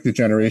bureaucratic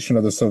degeneration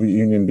of the Soviet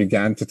Union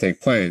began to take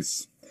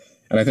place.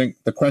 And I think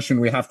the question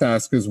we have to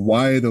ask is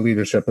why the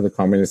leadership of the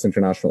Communist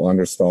International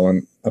under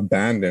Stalin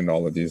abandoned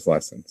all of these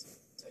lessons.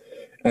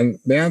 And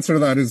the answer to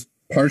that is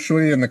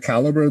partially in the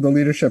caliber of the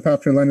leadership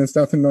after Lenin's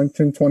death in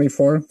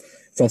 1924.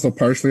 It's also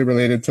partially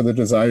related to the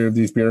desire of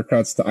these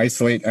bureaucrats to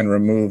isolate and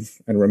remove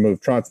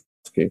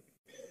Trotsky.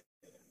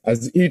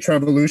 As each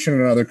revolution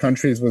in other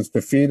countries was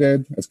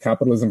defeated, as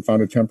capitalism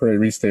found a temporary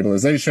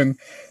restabilization,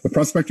 the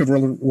prospect of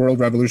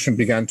world revolution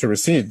began to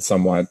recede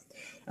somewhat.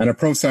 And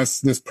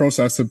this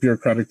process of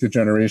bureaucratic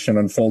degeneration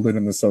unfolded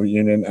in the Soviet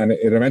Union, and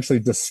it eventually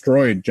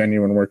destroyed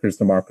genuine workers'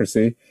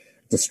 democracy,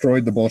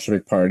 destroyed the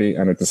Bolshevik Party,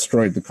 and it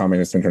destroyed the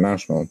Communist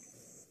International.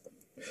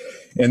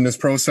 In this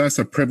process,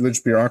 a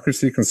privileged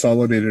bureaucracy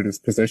consolidated its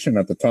position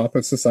at the top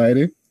of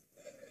society.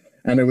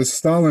 And it was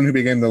Stalin who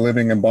became the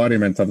living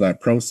embodiment of that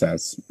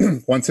process.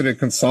 Once it had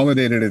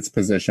consolidated its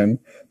position,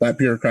 that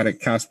bureaucratic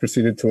caste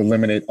proceeded to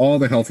eliminate all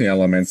the healthy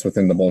elements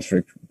within the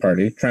Bolshevik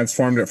Party,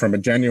 transformed it from a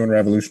genuine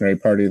revolutionary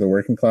party of the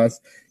working class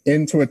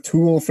into a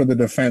tool for the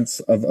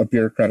defense of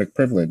bureaucratic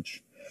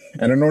privilege.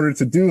 And in order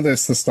to do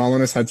this, the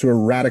Stalinists had to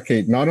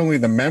eradicate not only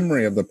the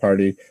memory of the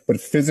party,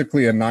 but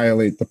physically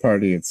annihilate the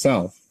party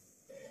itself.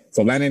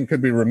 So Lenin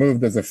could be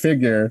removed as a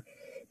figure,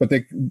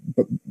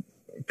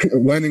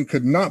 Lenin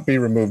could not be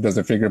removed as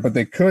a figure, but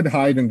they could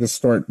hide and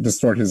distort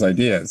his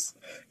ideas.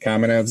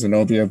 Kamenev,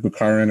 Zinoviev,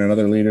 Bukharin, and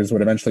other leaders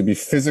would eventually be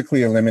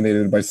physically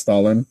eliminated by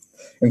Stalin,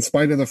 in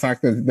spite of the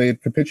fact that they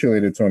had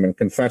capitulated to him and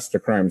confessed to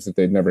crimes that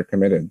they'd never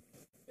committed.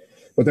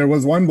 But there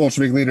was one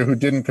Bolshevik leader who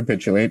didn't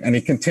capitulate, and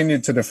he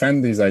continued to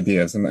defend these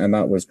ideas, and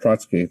that was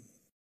Trotsky.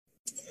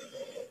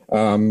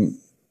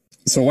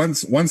 So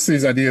once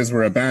these ideas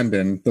were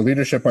abandoned, the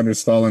leadership under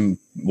Stalin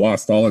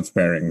lost all its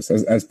bearings,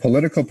 as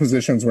political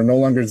positions were no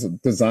longer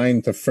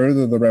designed to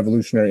further the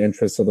revolutionary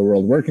interests of the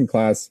world working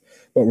class,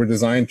 but were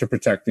designed to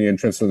protect the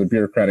interests of the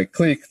bureaucratic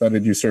clique that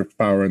had usurped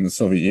power in the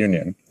Soviet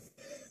Union.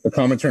 The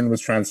Comintern was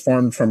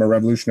transformed from a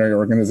revolutionary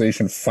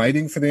organization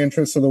fighting for the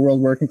interests of the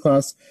world working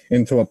class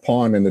into a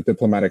pawn in the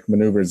diplomatic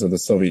maneuvers of the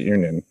Soviet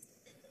Union.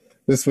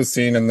 This was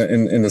seen in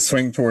the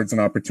swing towards an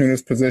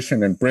opportunist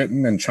position in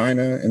Britain and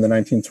China in the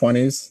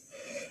 1920s.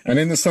 And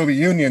in the Soviet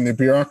Union, the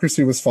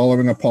bureaucracy was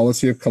following a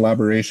policy of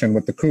collaboration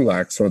with the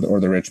kulaks, or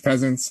the rich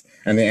peasants,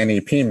 and the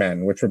NEP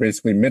men, which were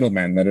basically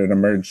middlemen that had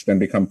emerged and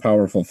become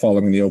powerful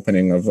following the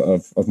opening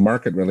of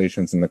market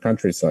relations in the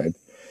countryside.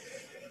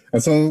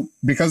 And so,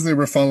 because they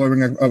were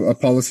following a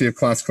policy of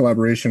class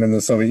collaboration in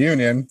the Soviet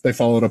Union, they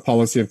followed a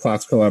policy of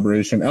class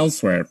collaboration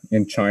elsewhere,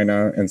 in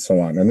China and so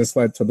on. And this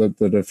led to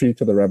the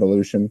defeat of the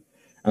revolution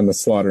and the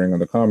slaughtering of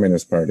the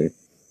Communist Party.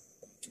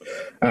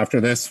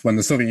 After this, when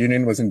the Soviet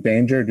Union was in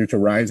danger due to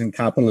rising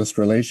capitalist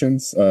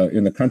relations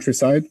in the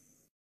countryside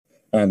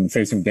and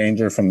facing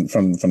danger from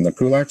the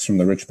kulaks, from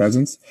the rich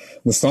peasants,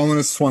 the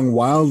Stalinists swung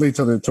wildly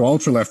to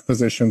ultra-left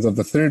positions of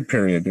the third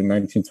period in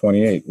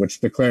 1928,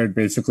 which declared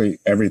basically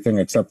everything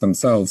except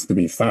themselves to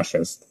be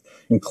fascist,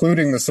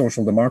 including the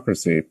social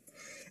democracy.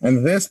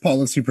 And this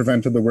policy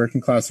prevented the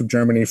working class of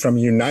Germany from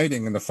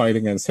uniting in the fight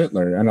against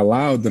Hitler and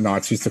allowed the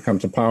Nazis to come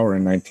to power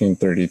in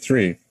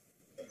 1933.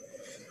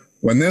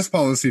 When this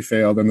policy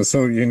failed and the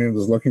Soviet Union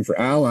was looking for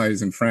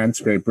allies in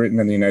France, Great Britain,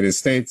 and the United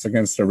States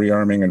against a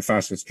rearming and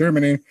fascist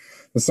Germany,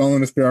 the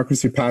Stalinist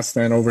bureaucracy passed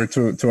then over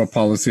to a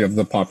policy of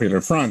the Popular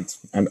Front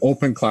and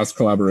open class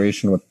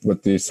collaboration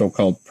with the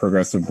so-called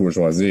progressive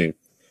bourgeoisie.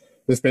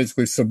 This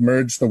basically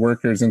submerged the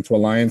workers into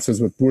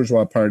alliances with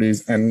bourgeois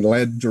parties and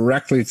led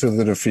directly to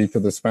the defeat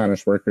of the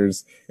Spanish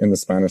workers in the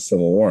Spanish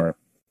Civil War.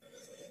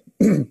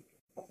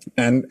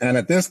 And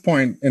at this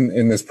point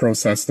in this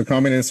process, the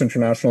Communist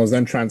International is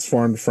then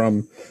transformed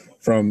from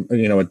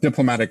a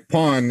diplomatic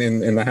pawn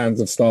in the hands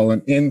of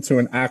Stalin into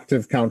an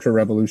active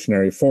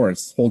counter-revolutionary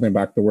force, holding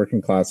back the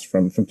working class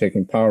from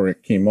taking power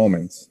at key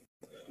moments.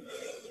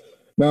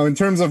 Now, in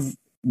terms of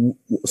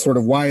sort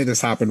of why this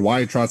happened,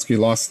 why Trotsky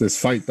lost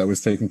this fight that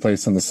was taking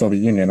place in the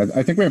Soviet Union,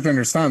 I think we have to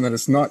understand that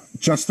it's not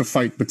just a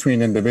fight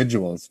between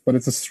individuals, but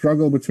it's a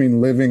struggle between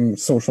living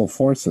social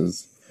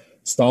forces.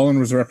 Stalin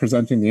was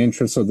representing the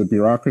interests of the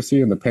bureaucracy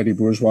and the petty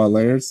bourgeois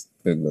layers,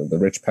 the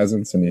rich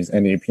peasants and these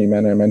NEP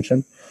men I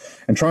mentioned.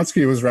 And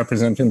Trotsky was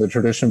representing the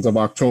traditions of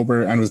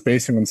October and was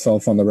basing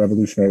himself on the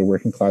revolutionary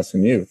working class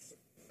and youth.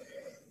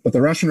 But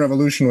the Russian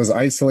Revolution was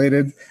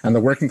isolated, and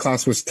the working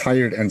class was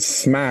tired and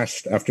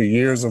smashed after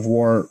years of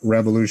war,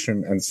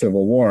 revolution, and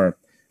civil war.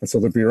 And so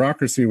the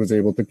bureaucracy was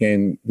able to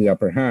gain the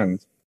upper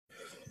hand.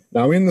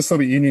 Now, in the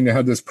Soviet Union, you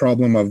had this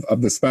problem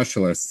of the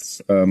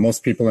specialists.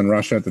 Most people in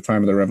Russia at the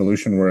time of the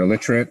revolution were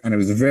illiterate, and it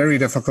was very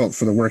difficult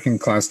for the working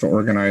class to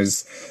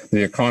organize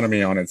the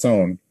economy on its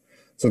own.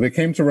 So they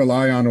came to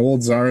rely on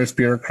old czarist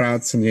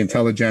bureaucrats and the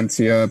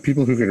intelligentsia,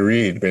 people who could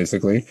read,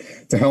 basically,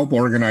 to help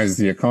organize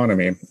the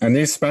economy. And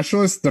these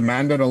specialists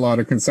demanded a lot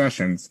of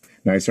concessions,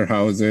 nicer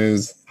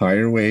houses,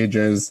 higher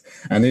wages,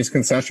 and these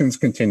concessions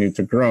continued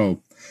to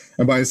grow.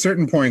 And by a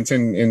certain point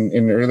in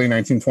early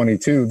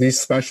 1922, these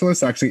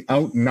specialists actually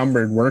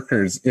outnumbered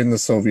workers in the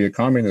Soviet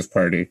Communist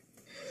Party.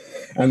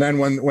 And then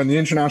when the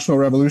International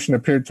Revolution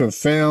appeared to have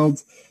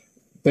failed,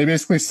 they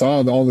basically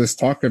saw all this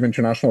talk of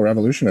international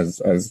revolution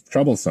as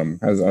troublesome,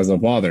 as a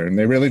bother. And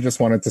they really just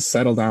wanted to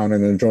settle down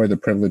and enjoy the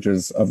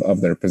privileges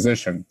of their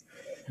position.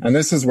 And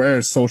this is where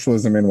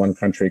socialism in one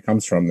country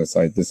comes from, this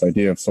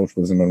idea of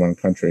socialism in one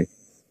country.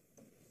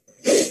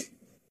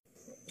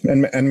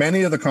 And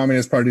many of the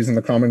communist parties in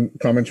the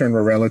Comintern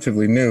were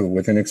relatively new,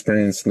 with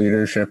inexperienced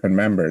leadership and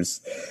members.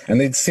 And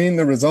they'd seen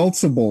the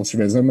results of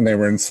Bolshevism, and they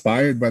were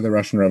inspired by the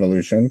Russian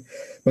Revolution,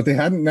 but they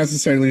hadn't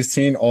necessarily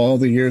seen all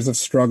the years of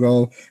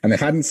struggle, and they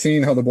hadn't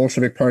seen how the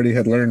Bolshevik Party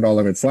had learned all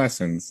of its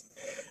lessons.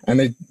 And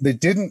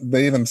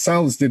they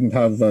themselves didn't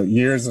have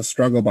years of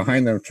struggle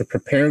behind them to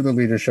prepare the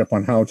leadership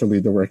on how to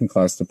lead the working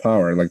class to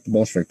power, like the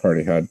Bolshevik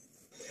Party had.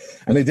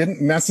 And they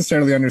didn't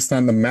necessarily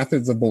understand the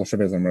methods of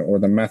Bolshevism or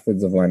the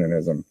methods of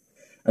Leninism.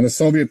 And the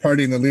Soviet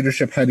Party and the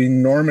leadership had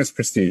enormous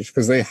prestige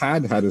because they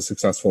had a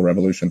successful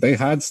revolution. They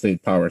had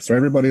state power, so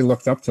everybody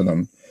looked up to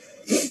them.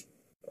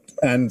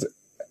 And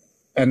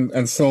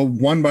so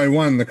one by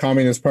one, the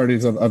communist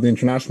parties of the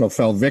International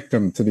fell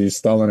victim to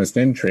these Stalinist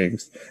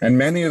intrigues. And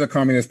many of the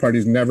communist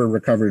parties never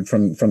recovered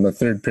from the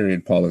third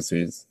period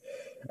policies.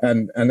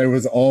 And there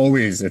was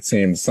always, it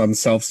seems, some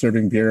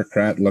self-serving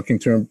bureaucrat looking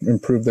to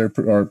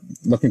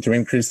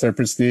increase their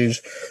prestige,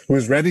 who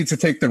was ready to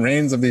take the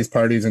reins of these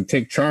parties and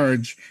take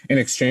charge in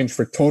exchange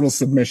for total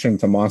submission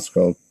to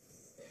Moscow.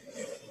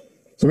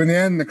 So in the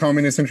end, the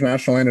Communist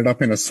International ended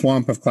up in a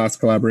swamp of class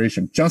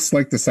collaboration, just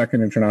like the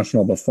Second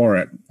International before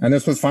it. And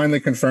this was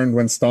finally confirmed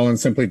when Stalin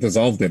simply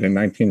dissolved it in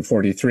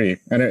 1943.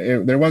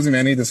 And there wasn't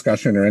any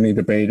discussion or any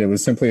debate. It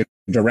was simply a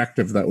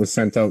directive that was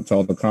sent out to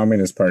all the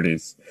communist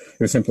parties. It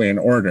was simply an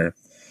order.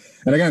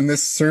 And again,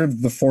 this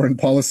served the foreign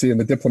policy and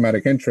the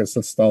diplomatic interests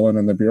of Stalin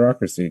and the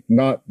bureaucracy,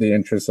 not the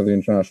interests of the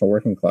international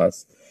working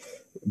class.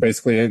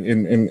 Basically, in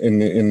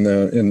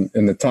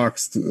the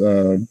talks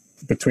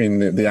between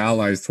the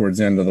Allies towards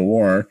the end of the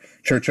war,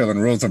 Churchill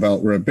and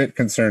Roosevelt were a bit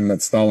concerned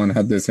that Stalin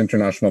had this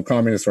international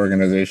communist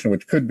organization,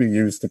 which could be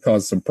used to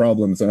cause some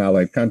problems in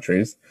Allied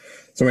countries.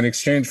 So in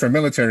exchange for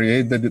military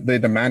aid, they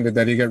demanded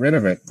that he get rid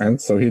of it.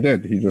 And so he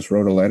did. He just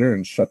wrote a letter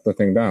and shut the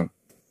thing down.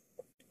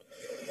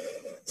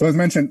 So as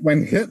mentioned,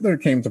 when Hitler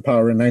came to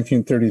power in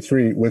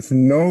 1933, with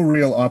no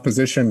real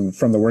opposition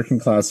from the working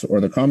class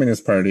or the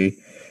Communist Party,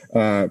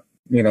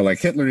 like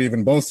Hitler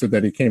even boasted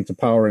that he came to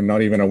power and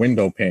not even a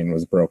window pane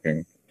was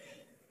broken.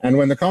 And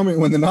when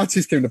the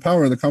Nazis came to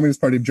power, the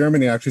Communist Party of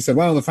Germany actually said,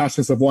 well, the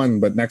fascists have won,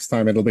 but next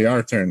time it'll be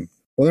our turn.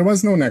 Well, there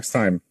was no next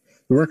time.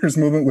 The workers'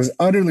 movement was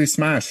utterly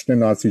smashed in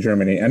Nazi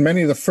Germany, and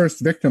many of the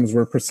first victims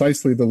were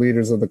precisely the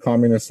leaders of the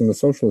communist and the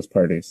socialist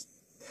parties.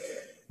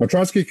 Now,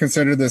 Trotsky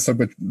considered this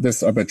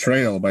a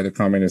betrayal by the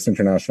Communist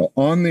International,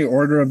 on the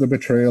order of the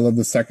betrayal of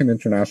the Second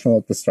International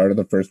at the start of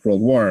the First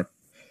World War.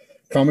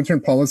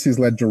 Comintern policies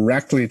led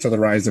directly to the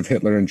rise of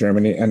Hitler in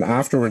Germany, and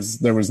afterwards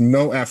there was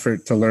no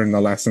effort to learn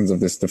the lessons of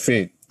this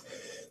defeat.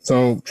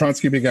 So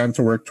Trotsky began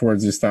to work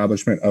towards the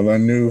establishment of a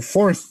new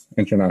Fourth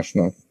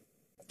International.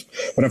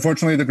 But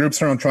unfortunately, the groups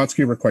around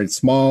Trotsky were quite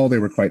small. They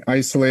were quite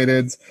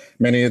isolated.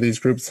 Many of these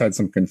groups had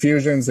some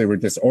confusions. They were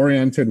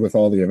disoriented with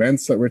all the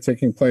events that were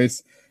taking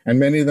place, and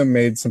many of them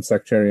made some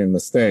sectarian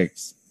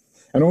mistakes.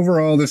 And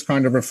overall, this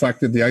kind of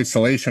reflected the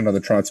isolation of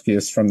the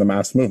Trotskyists from the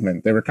mass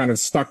movement. They were kind of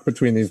stuck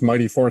between these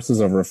mighty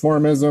forces of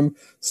reformism,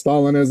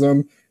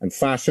 Stalinism, and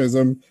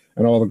fascism,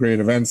 and all the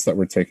great events that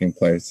were taking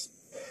place.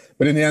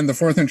 But in the end, the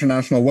Fourth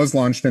International was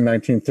launched in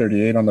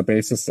 1938 on the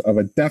basis of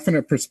a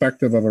definite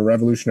perspective of a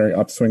revolutionary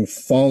upswing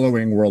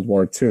following World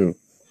War II.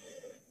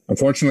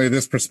 Unfortunately,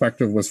 this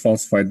perspective was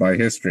falsified by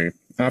history.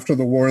 After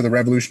the war, the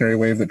revolutionary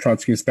wave that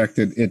Trotsky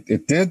expected,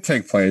 it did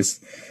take place,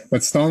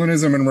 but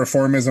Stalinism and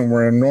reformism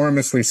were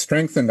enormously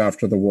strengthened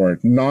after the war,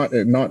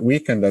 not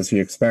weakened as he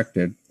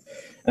expected.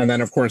 And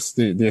then, of course,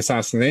 the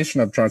assassination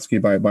of Trotsky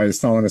by a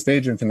Stalinist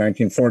agent in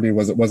 1940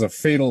 was a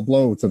fatal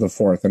blow to the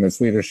Fourth and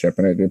its leadership,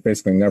 and it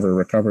basically never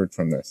recovered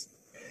from this.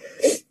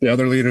 The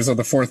other leaders of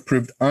the Fourth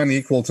proved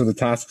unequal to the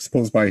tasks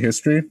posed by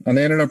history, and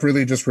they ended up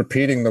really just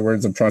repeating the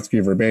words of Trotsky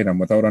verbatim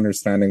without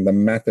understanding the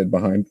method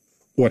behind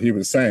what he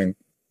was saying.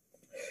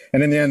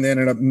 And in the end, they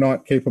ended up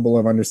not capable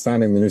of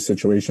understanding the new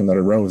situation that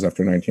arose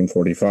after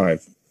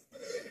 1945.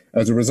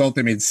 As a result,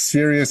 they made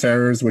serious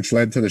errors, which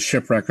led to the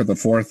shipwreck of the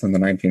Fourth in the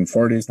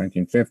 1940s,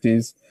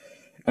 1950s,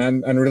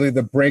 and really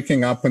the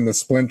breaking up and the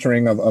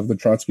splintering of the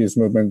Trotskyist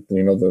movement,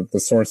 you know, the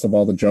source of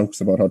all the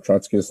jokes about how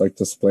Trotskyists like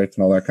to split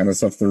and all that kind of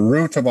stuff. The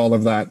root of all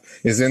of that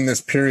is in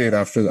this period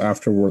after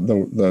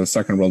the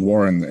Second World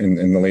War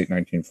in the late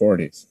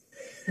 1940s.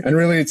 And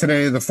really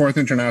today, the Fourth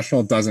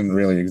International doesn't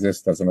really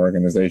exist as an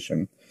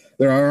organization.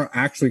 There are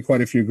actually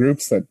quite a few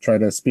groups that try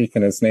to speak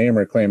in its name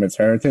or claim its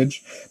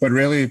heritage, but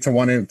really to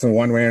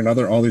one way or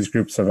another, all these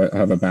groups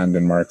have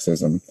abandoned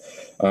Marxism.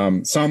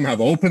 Some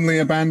have openly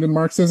abandoned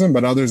Marxism,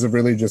 but others have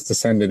really just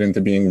descended into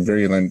being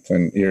virulent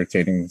and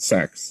irritating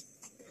sects.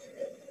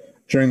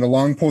 During the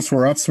long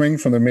post-war upswing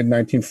from the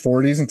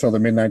mid-1940s until the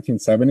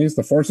mid-1970s,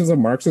 the forces of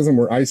Marxism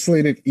were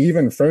isolated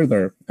even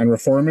further, and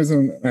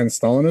reformism and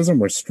Stalinism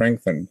were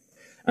strengthened.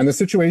 And the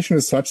situation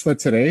is such that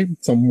today,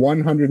 some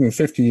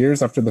 150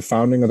 years after the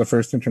founding of the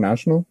First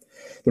International,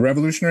 the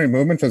revolutionary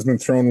movement has been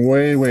thrown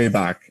way, way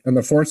back, and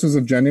the forces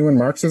of genuine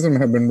Marxism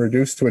have been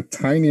reduced to a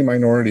tiny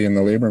minority in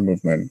the labor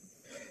movement.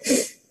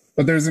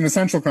 But there's an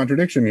essential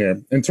contradiction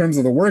here. In terms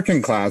of the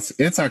working class,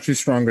 it's actually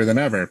stronger than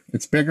ever.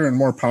 It's bigger and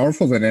more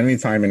powerful than any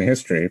time in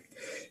history.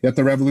 Yet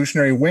the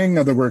revolutionary wing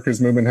of the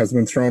workers' movement has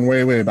been thrown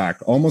way, way back,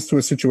 almost to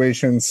a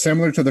situation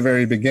similar to the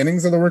very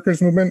beginnings of the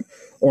workers' movement,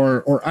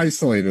 or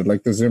isolated,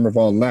 like the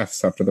Zimmerwald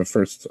lefts after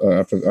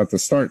at the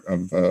start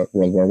of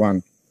World War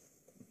I.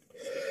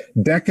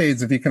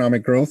 Decades of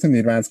economic growth in the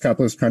advanced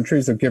capitalist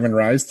countries have given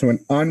rise to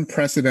an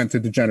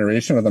unprecedented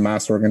degeneration of the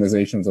mass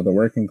organizations of the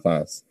working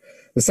class.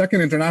 The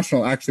Second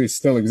International actually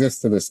still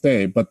exists to this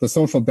day, but the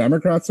social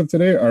democrats of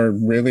today are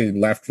really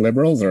left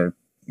liberals, or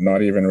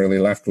not even really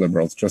left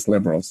liberals, just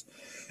liberals.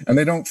 And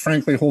they don't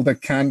frankly hold a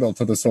candle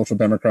to the social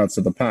democrats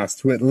of the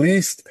past, who at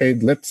least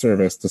paid lip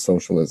service to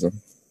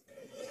socialism.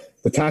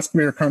 The task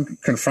we are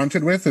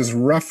confronted with is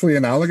roughly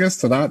analogous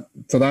to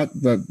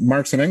that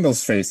Marx and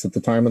Engels faced at the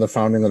time of the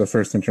founding of the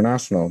First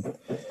International.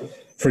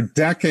 For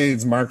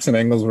decades, Marx and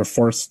Engels were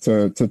forced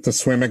to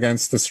swim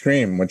against the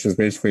stream, which is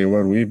basically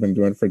what we've been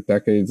doing for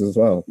decades as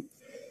well.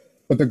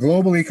 But the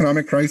global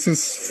economic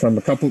crisis from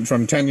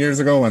 10 years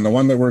ago and the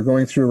one that we're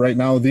going through right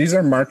now, these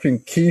are marking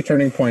key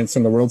turning points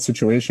in the world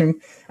situation.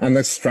 And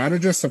the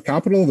strategists of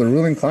capital, the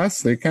ruling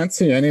class, they can't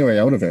see any way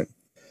out of it.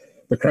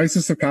 The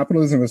crisis of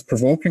capitalism is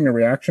provoking a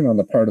reaction on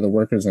the part of the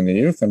workers and the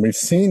youth, and we've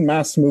seen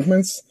mass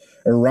movements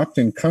erupt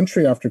in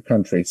country after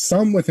country,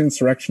 some with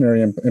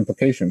insurrectionary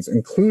implications,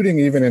 including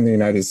even in the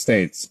United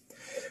States.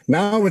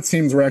 Now it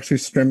seems we're actually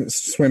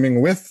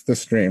swimming with the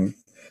stream.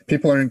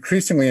 People are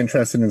increasingly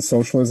interested in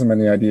socialism and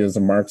the ideas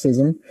of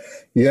Marxism,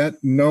 yet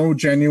no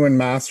genuine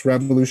mass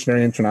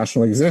revolutionary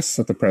international exists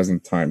at the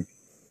present time.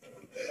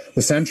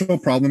 The central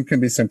problem can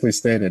be simply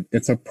stated.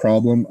 It's a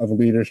problem of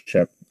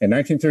leadership. In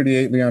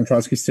 1938, Leon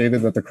Trotsky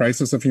stated that the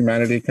crisis of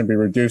humanity can be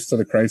reduced to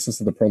the crisis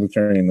of the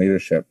proletarian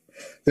leadership.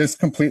 This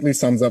completely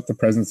sums up the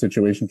present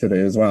situation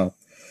today as well.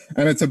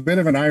 And it's a bit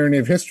of an irony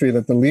of history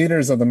that the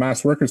leaders of the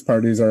mass workers'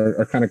 parties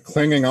are kind of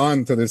clinging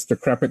on to this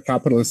decrepit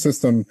capitalist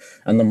system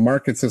and the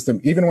market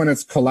system, even when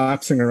it's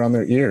collapsing around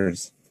their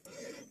ears.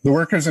 The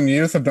workers and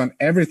youth have done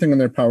everything in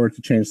their power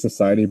to change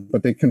society,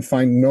 but they can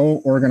find no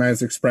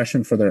organized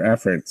expression for their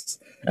efforts.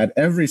 At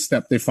every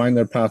step, they find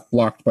their path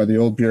blocked by the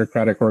old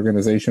bureaucratic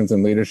organizations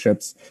and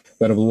leaderships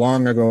that have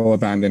long ago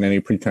abandoned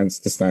any pretense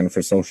to stand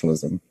for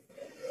socialism.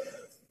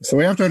 So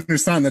we have to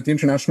understand that the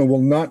International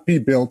will not be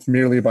built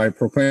merely by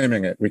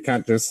proclaiming it. We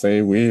can't just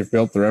say, we've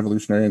built the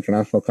Revolutionary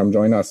International, come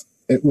join us.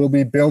 It will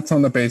be built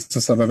on the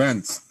basis of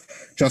events.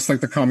 Just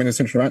like the Communist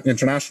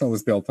International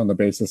was built on the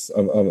basis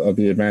of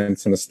the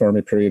events in the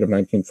stormy period of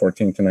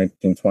 1914 to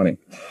 1920.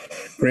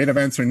 Great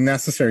events are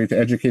necessary to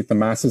educate the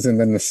masses in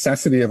the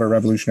necessity of a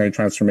revolutionary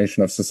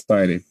transformation of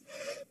society.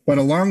 But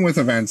along with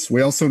events,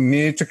 we also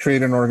need to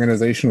create an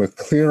organization with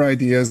clear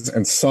ideas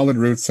and solid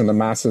roots in the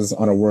masses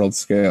on a world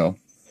scale.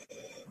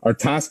 Our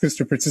task is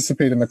to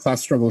participate in the class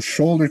struggle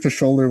shoulder to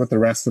shoulder with the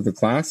rest of the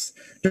class,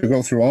 to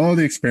go through all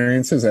the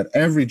experiences at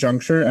every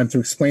juncture, and to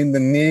explain the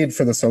need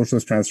for the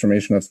socialist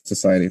transformation of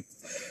society.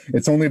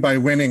 It's only by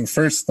winning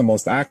first the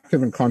most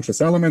active and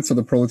conscious elements of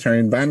the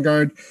proletarian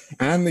vanguard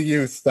and the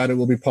youth that it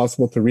will be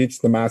possible to reach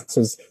the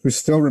masses who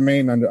still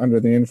remain under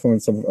the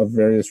influence of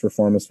various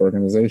reformist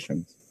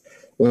organizations.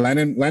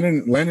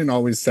 Lenin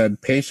always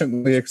said,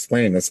 patiently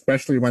explain,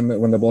 especially when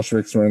the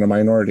Bolsheviks were in a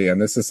minority.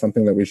 And this is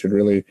something that we should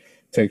really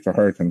take to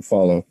heart and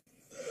follow.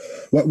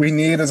 What we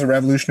need is a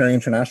revolutionary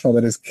international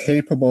that is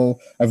capable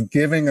of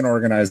giving an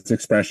organized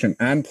expression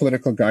and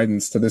political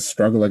guidance to this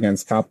struggle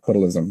against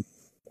capitalism.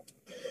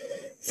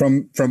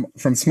 From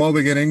small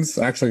beginnings,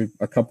 actually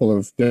a couple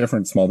of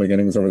different small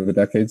beginnings over the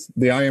decades,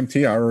 the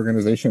IMT, our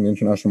organization, the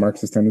International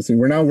Marxist Tendency,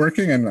 we're now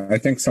working in, I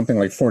think, something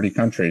like 40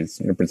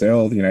 countries.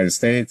 Brazil, the United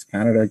States,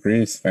 Canada,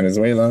 Greece,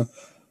 Venezuela,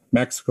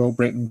 Mexico,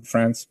 Britain,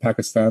 France,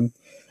 Pakistan.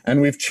 And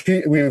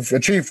we've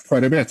achieved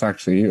quite a bit,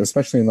 actually,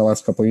 especially in the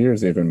last couple of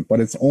years even, but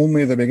it's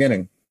only the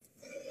beginning.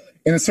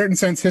 In a certain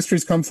sense,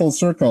 history's come full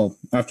circle.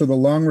 After the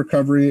long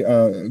recovery,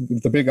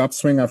 the big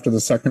upswing after the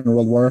Second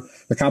World War,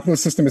 the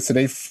capitalist system is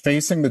today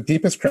facing the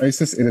deepest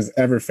crisis it has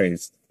ever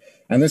faced.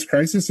 And this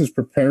crisis is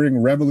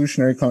preparing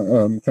revolutionary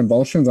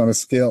convulsions on a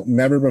scale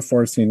never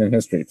before seen in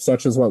history,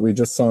 such as what we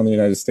just saw in the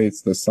United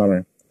States this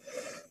summer.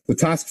 The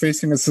task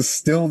facing us is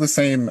still the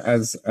same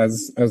as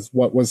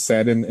what was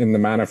said in the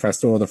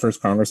manifesto of the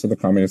First Congress of the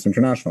Communist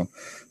International.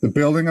 The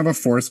building of a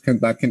force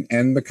that can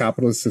end the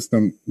capitalist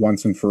system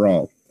once and for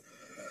all.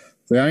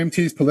 The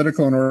IMT's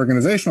political and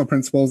organizational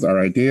principles, our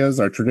ideas,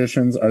 our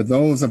traditions, are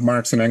those of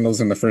Marx and Engels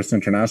in the First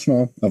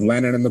International, of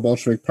Lenin in the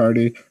Bolshevik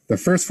Party, the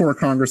first four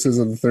Congresses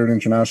of the Third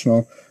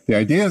International, the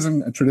ideas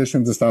and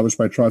traditions established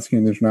by Trotsky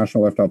in the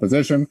International Left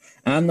Opposition,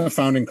 and the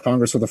founding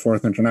Congress of the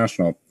Fourth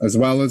International, as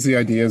well as the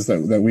ideas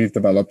that we've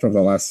developed over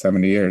the last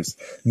 70 years.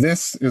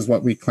 This is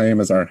what we claim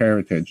as our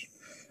heritage.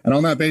 And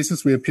on that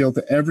basis, we appeal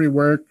to every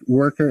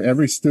worker,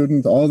 every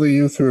student, all the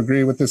youth who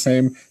agree with the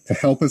same to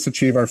help us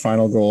achieve our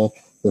final goal,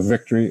 the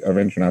victory of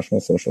international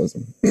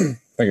socialism. Thank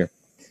you.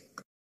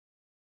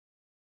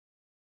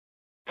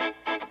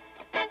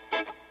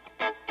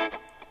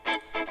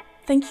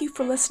 Thank you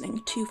for listening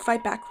to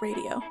Fight Back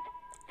Radio.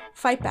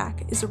 Fight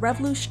Back is a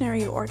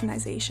revolutionary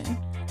organization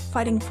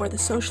fighting for the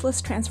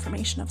socialist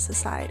transformation of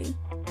society.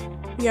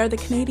 We are the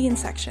Canadian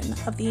section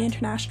of the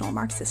International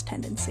Marxist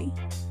Tendency.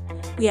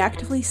 We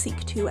actively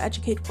seek to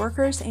educate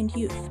workers and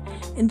youth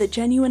in the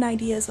genuine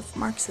ideas of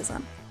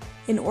Marxism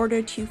in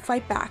order to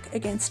fight back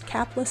against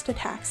capitalist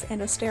attacks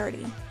and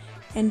austerity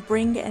and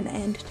bring an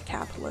end to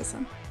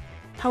capitalism.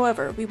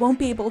 However, we won't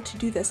be able to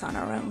do this on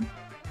our own.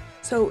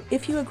 So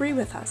if you agree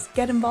with us,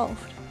 get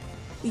involved.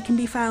 We can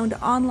be found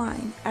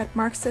online at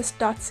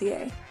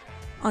Marxist.ca,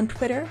 on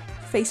Twitter,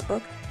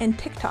 Facebook, and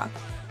TikTok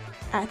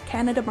at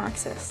Canada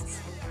Marxists,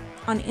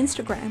 on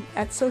Instagram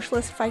at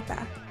Socialist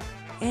Fightback,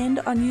 and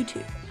on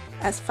YouTube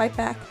as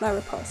Fightback La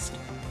Riposte.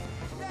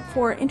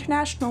 For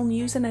international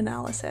news and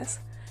analysis,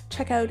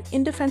 check out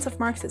In Defense of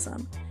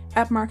Marxism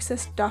at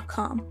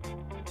Marxist.com.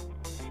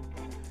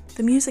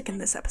 The music in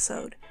this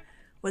episode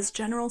was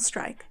General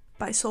Strike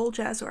by Soul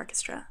Jazz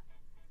Orchestra.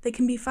 They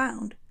can be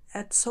found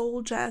at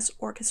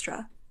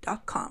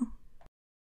souljazzorchestra.com.